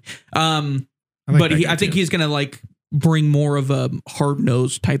funny. I think he's going to like bring more of a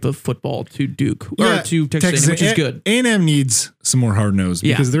hard-nosed type of football to Duke or to Texas A&M, which is good. A&M needs some more hard-nosed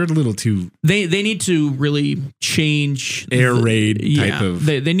because they're a little too... They need to really change... Air raid type of...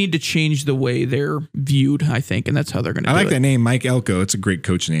 They need to change the way they're viewed, I think, and that's how they're going to do it. I like that name, Mike Elko. It's a great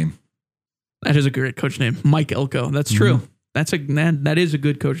coach name. That is a great coach name, Mike Elko. That's true. That is a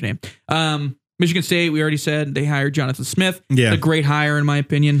good coach name. Michigan State, we already said, they hired Jonathan Smith. Yeah. A great hire, in my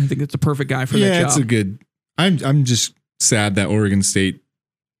opinion. I think it's a perfect guy for that job. Yeah, it's a good... I'm just sad that Oregon State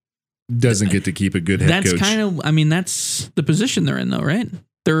doesn't get to keep a good head coach. That's the position they're in, though, right?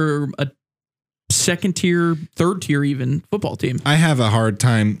 They're a second tier, third tier even football team. I have a hard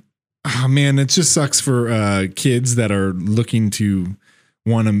time. Oh, man, it just sucks for kids that are looking to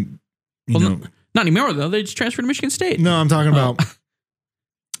want to, not anymore, though. They just transferred to Michigan State. No, I'm talking about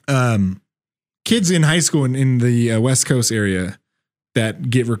kids in high school in the West Coast area that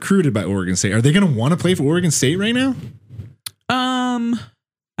get recruited by Oregon State. Are they going to want to play for Oregon State right now?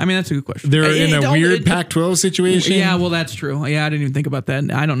 That's a good question. They're in a weird Pac-12 situation. Yeah, well, that's true. Yeah, I didn't even think about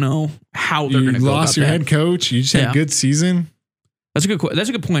that. I don't know how they're going to go about that. You lost your head coach. You just had a good season. That's a good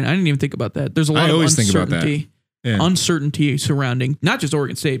point. I didn't even think about that. There's a lot of uncertainty. Uncertainty surrounding not just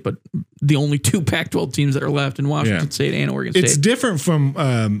Oregon State, but the only two Pac-12 teams that are left in Washington State and Oregon State. It's different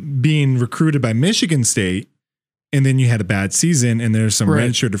from being recruited by Michigan State. And then you had a bad season, and there's some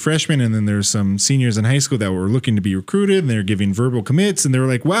redshirted freshmen, and then there's some seniors in high school that were looking to be recruited, and they're giving verbal commits, and they were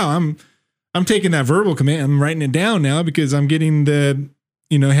like, "Wow, I'm taking that verbal commit, I'm writing it down now because I'm getting the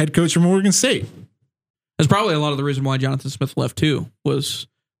head coach from Oregon State." That's probably a lot of the reason why Jonathan Smith left too. Was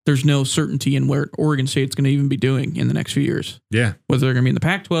there's no certainty in where Oregon State's going to even be doing in the next few years. Yeah, whether they're going to be in the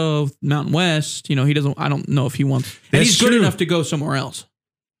Pac-12, Mountain West. He doesn't. I don't know if he wants. And he's good enough to go somewhere else.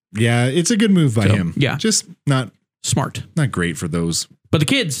 Yeah, it's a good move by him. Yeah, just not. Smart. Not great for those. But the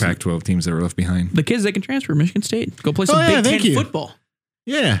kids. Pac-12 teams that were left behind. The kids, they can transfer to Michigan State. Go play some Big Ten football.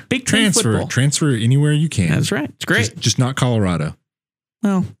 Yeah. Big Ten football. Transfer anywhere you can. That's right. It's great. Just not Colorado.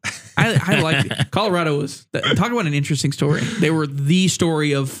 Well, I like it. Colorado was, talk about an interesting story. They were the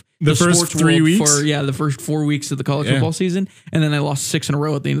story of the first 3 weeks. The first 4 weeks of the college football season. And then they lost 6 in a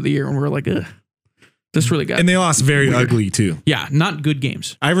row at the end of the year. And we were like, ugh. This really got and they lost very weird. Ugly too. Yeah, not good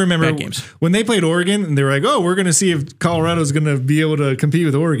games. I remember when they played Oregon, and they were like, "Oh, we're going to see if Colorado's going to be able to compete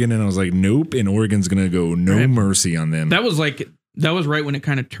with Oregon." And I was like, "Nope." And Oregon's going to go mercy on them. That was right when it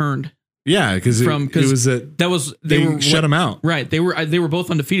kind of turned. Yeah, because they shut them out. Right, they were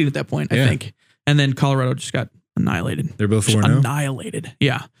both undefeated at that point, I think, and then Colorado just got annihilated. They're both 4-0. Annihilated.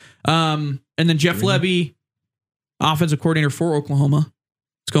 Yeah, and then Jeff Lebby, offensive coordinator for Oklahoma.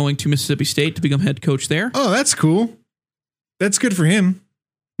 It's going to Mississippi State to become head coach there. Oh, that's cool. That's good for him.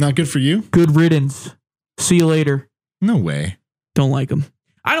 Not good for you. Good riddance. See you later. No way. Don't like him.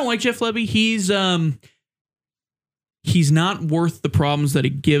 I don't like Jeff Lebby. He's not worth the problems that he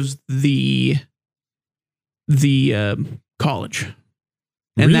gives the college.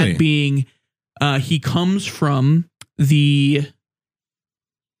 And that being, he comes from the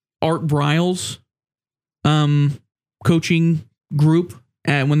Art Briles coaching group.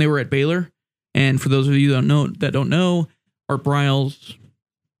 When they were at Baylor, and for those of you that don't know, Art Briles,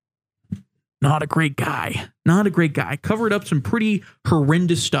 not a great guy. Covered up some pretty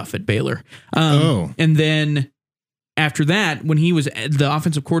horrendous stuff at Baylor. And then after that, when he was the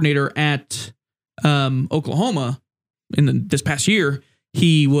offensive coordinator at Oklahoma this past year,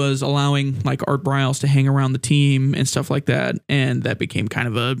 he was allowing like Art Briles to hang around the team and stuff like that. And that became kind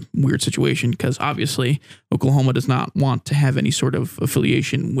of a weird situation because obviously Oklahoma does not want to have any sort of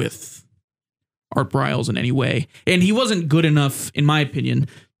affiliation with Art Briles in any way. And he wasn't good enough, in my opinion,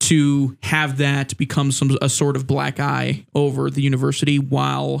 to have that become a sort of black eye over the university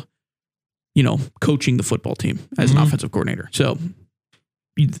while coaching the football team as an offensive coordinator. So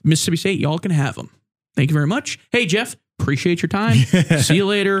Mississippi State, y'all can have him. Thank you very much. Hey, Jeff, appreciate your time. See you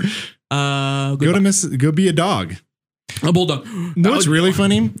later. Go be a dog. A bulldog. What's really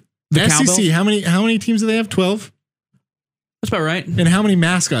funny? The SEC, cowbells? how many teams do they have? 12? That's about right. And how many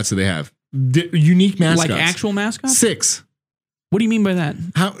mascots do they have? Unique mascots. Like actual mascots? 6. What do you mean by that?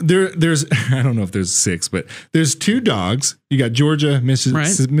 There's I don't know if there's 6, but there's 2 dogs. You got Georgia,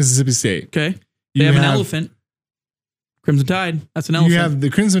 Mississippi State. Okay. They have an elephant. Crimson Tide. That's an elephant. You have the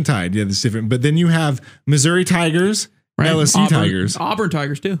Crimson Tide. Yeah, that's different. But then you have Missouri Tigers, LSU Tigers. Auburn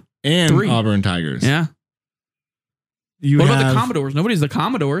Tigers, too. And 3. Auburn Tigers. Yeah. What about the Commodores? Nobody's the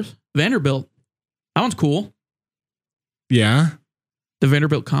Commodores. Vanderbilt. That one's cool. Yeah. The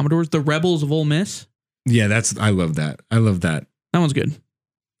Vanderbilt Commodores. The Rebels of Ole Miss. Yeah, I love that. That one's good.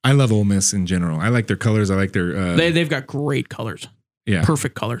 I love Ole Miss in general. I like their colors. I like their... They've got great colors. Yeah.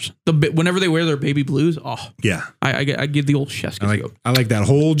 Perfect colors. Whenever they wear their baby blues, yeah. I give the old chef's kiss. I like that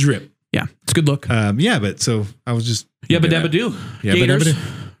whole drip. Yeah, it's a good look. But so I was just... Yabba dabba do. Yeah, Gators.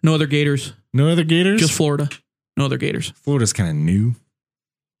 No other Gators. No other Gators? Just Florida. No other Gators. Florida's kind of new.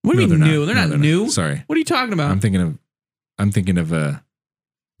 What do you mean new? They're not new. Sorry. What are you talking about? I'm thinking of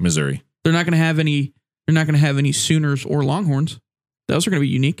Missouri. They're not going to have any. They're not going to have any Sooners or Longhorns. Those are going to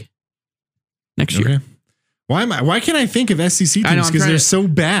be unique next year. Why can't I think of SEC teams? Because they're so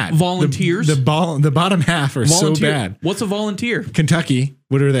bad. Volunteers. The bottom half are so bad. What's a volunteer? Kentucky.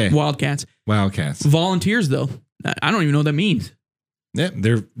 What are they? Wildcats. Volunteers, though. I don't even know what that means. Yeah,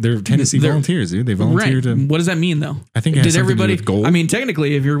 they're Tennessee Volunteers, dude. They volunteer to. What does that mean, though? I think it has something to do with gold. I mean,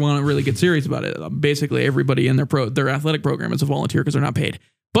 technically, if you want to really get serious about it, basically everybody in their athletic program is a volunteer because they're not paid,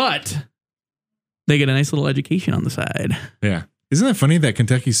 but they get a nice little education on the side. Yeah, isn't that funny that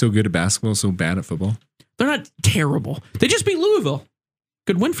Kentucky's so good at basketball, so bad at football? They're not terrible. They just beat Louisville.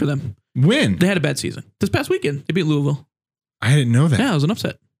 Good win for them. When? They had a bad season. This past weekend, they beat Louisville. I didn't know that. Yeah, it was an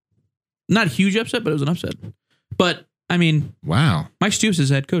upset. Not a huge upset, but it was an upset. But I mean, wow. Mike Stoops is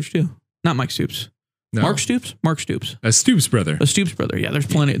head coach too. Not Mike Stoops. No. Mark Stoops? Mark Stoops. A Stoops brother. Yeah, there's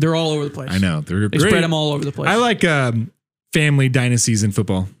plenty. They're all over the place. I know. They great. spread them all over the place. I like family dynasties in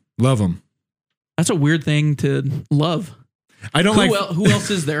football. Love them. That's a weird thing to love. I don't Who else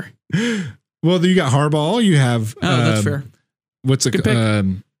is there? Well, you got Harbaugh. You have... that's fair. What's a...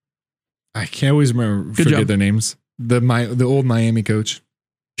 I can't always forget their names. The old Miami coach.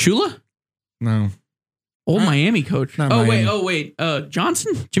 Shula? No. Old Miami coach. Wait.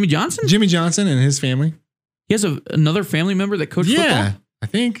 Johnson? Jimmy Johnson? Jimmy Johnson and his family. He has another family member that coached football? Yeah, I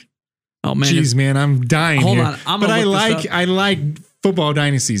think. Oh, man. Jeez, man, I'm dying Hold here. on. But I like football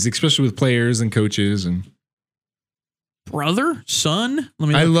dynasties, especially with players and coaches. And brother? Son?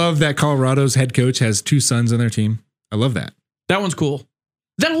 I love that Colorado's head coach has 2 sons on their team. I love that. That one's cool.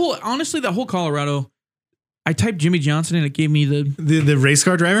 That whole Colorado... I typed Jimmy Johnson and it gave me the race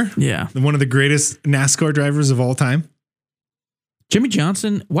car driver. Yeah. One of the greatest NASCAR drivers of all time. Jimmy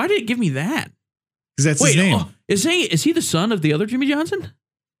Johnson. Why did it give me that? Because that's his name. Is he the son of the other Jimmy Johnson?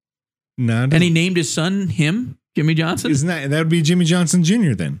 No. And he named his son Jimmy Johnson? Isn't that would be Jimmy Johnson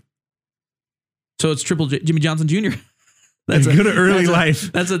Jr. then? So it's triple Jimmy Johnson Jr. That's a good early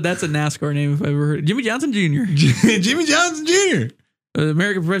life. That's a NASCAR name if I've ever heard it. Jimmy Johnson Jr. Jimmy Johnson Jr.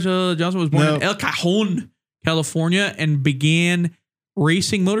 American professional Johnson was born in El Cajon, California, and began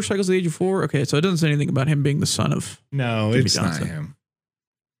racing motorcycles at the age of 4. Okay, so it doesn't say anything about him being the son of Jimmy it's Johnson. not him.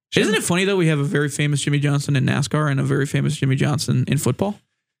 Isn't it funny, though, we have a very famous Jimmy Johnson in NASCAR and a very famous Jimmy Johnson in football?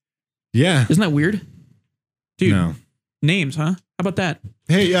 Yeah. Isn't that weird? Dude, no. Names, huh? How about that?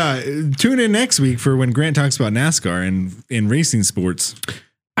 Hey, tune in next week for when Grant talks about NASCAR and in racing sports.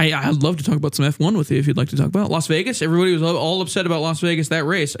 I'd love to talk about some F1 with you if you'd like to talk about Las Vegas. Everybody was all upset about Las Vegas, that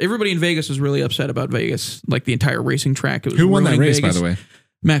race. Everybody in Vegas was really upset about Vegas, like the entire racing track. Who won that race, by the way?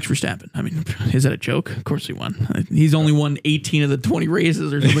 Max Verstappen. I mean, is that a joke? Of course he won. He's only won 18 of the 20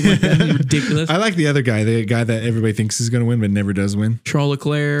 races or something like that. Ridiculous. I like the other guy, the guy that everybody thinks is going to win but never does win. Charles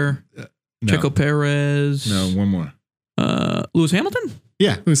Leclerc, Checo Perez. No, one more. Lewis Hamilton?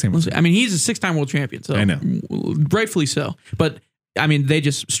 Yeah, Lewis Hamilton. I mean, he's a 6-time world champion, so I know. Rightfully so. But I mean, they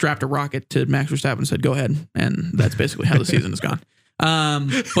just strapped a rocket to Max Verstappen and said, go ahead. And that's basically how the season has gone.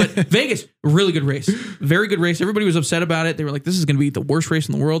 But Vegas, really good race. Very good race. Everybody was upset about it. They were like, this is going to be the worst race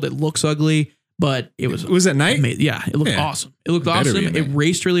in the world. It looks ugly, but it was... Was it night? Amazing. Yeah, it looked awesome. It looked awesome. It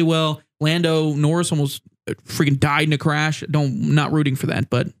raced really well. Lando Norris almost freaking died in a crash. Not rooting for that,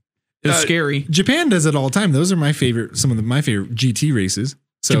 but it was scary. Japan does it all the time. Those are my favorite GT races.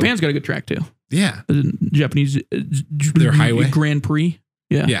 So, Japan's got a good track too. Yeah. The Japanese their highway Grand Prix.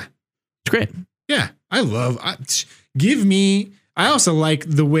 Yeah. Yeah. It's great. Yeah. I I also like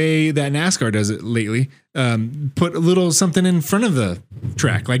the way that NASCAR does it lately. Put a little something in front of the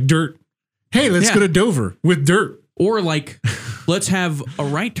track, like dirt. Hey, let's go to Dover with dirt. Or like, let's have a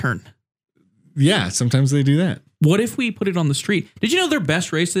right turn. Yeah, sometimes they do that. What if we put it on the street? Did you know their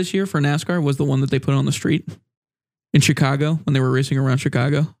best race this year for NASCAR was the one that they put on the street in Chicago when they were racing around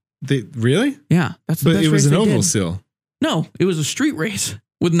Chicago? They really? Yeah, that's the best race. But it was an oval still. No, it was a street race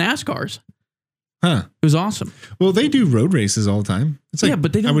with NASCARs. Huh. It was awesome. Well, they do road races all the time. It's like, yeah,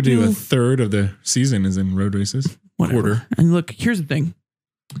 but they don't I would do a third of the season is in road races. Whatever. Quarter. And look, here's the thing.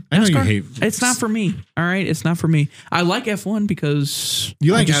 I know you hate. It's not for me. All right, it's not for me. I like F1 because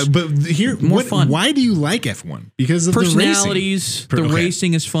you like it, but here more fun. Why do you like F1? Because of personalities. The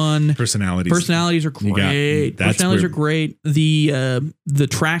racing is fun. Personalities are great. Personalities are great. The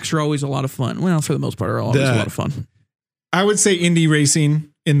tracks are always a lot of fun. Well, for the most part, are always a lot of fun. I would say Indy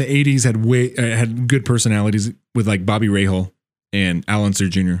racing in the 80s had good personalities with like Bobby Rahal and Al Unser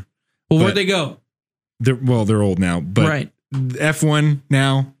Jr. Well, where'd they go? They're old now, but right. F1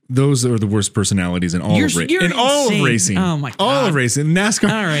 now, those are the worst personalities in all of racing. Oh my God. All of racing. NASCAR.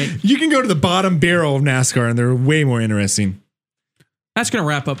 All right. You can go to the bottom barrel of NASCAR and they're way more interesting. That's going to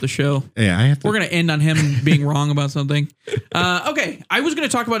wrap up the show. Yeah, we're going to end on him being wrong about something. Okay. I was going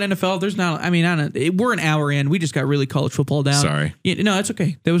to talk about NFL. We're an hour in. We just got really college football down. Sorry. Yeah, no, it's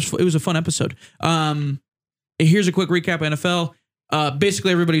okay. It was a fun episode. Here's a quick recap of NFL.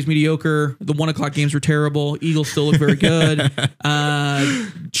 Basically, everybody's mediocre. The 1:00 games were terrible. Eagles still look very good.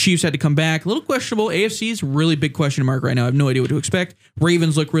 Chiefs had to come back. A little questionable. AFC's really big question mark right now. I have no idea what to expect.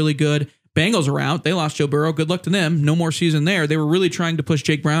 Ravens look really good. Bengals are out. They lost Joe Burrow. Good luck to them. No more season there. They were really trying to push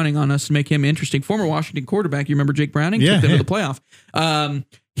Jake Browning on us to make him interesting. Former Washington quarterback. You remember Jake Browning? Yeah. Took them to the playoff.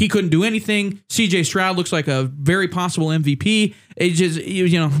 He couldn't do anything. CJ Stroud looks like a very possible MVP. It just,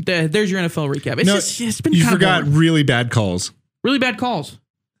 there's your NFL recap. It's been you kind forgot of boring. Really bad calls. Really bad calls.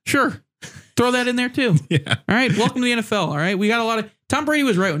 Sure. Throw that in there too. Yeah. All right. Welcome to the NFL. All right. We got a lot of... Tom Brady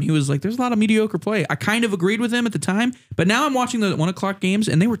was right when he was like, there's a lot of mediocre play. I kind of agreed with him at the time, but now I'm watching the 1:00 games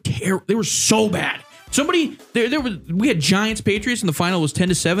and they were They were so bad. We had Giants Patriots and the final was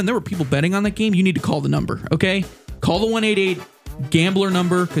 10-7. There were people betting on that game. You need to call the number. Okay. Call the 188 gambler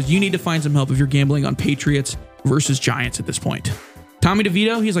number because you need to find some help if you're gambling on Patriots versus Giants at this point. Tommy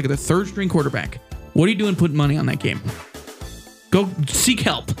DeVito, he's like the third string quarterback. What are you doing putting money on that game? Go seek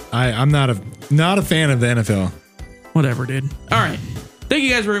help. I'm not a fan of the NFL. Whatever, dude. All right. Thank you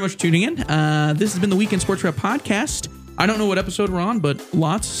guys very much for tuning in. This has been the Weekend Sports Wrap Podcast. I don't know what episode we're on, but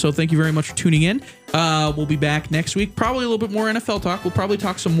lots. So thank you very much for tuning in. We'll be back next week. Probably a little bit more NFL talk. We'll probably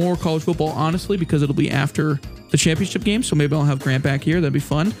talk some more college football, honestly, because it'll be after the championship game. So maybe I'll have Grant back here. That'd be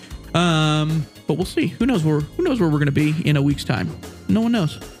fun. But we'll see. Who knows where we're going to be in a week's time? No one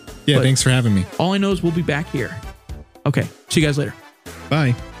knows. Yeah, thanks for having me. All I know is we'll be back here. Okay. See you guys later.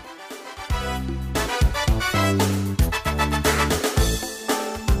 Bye.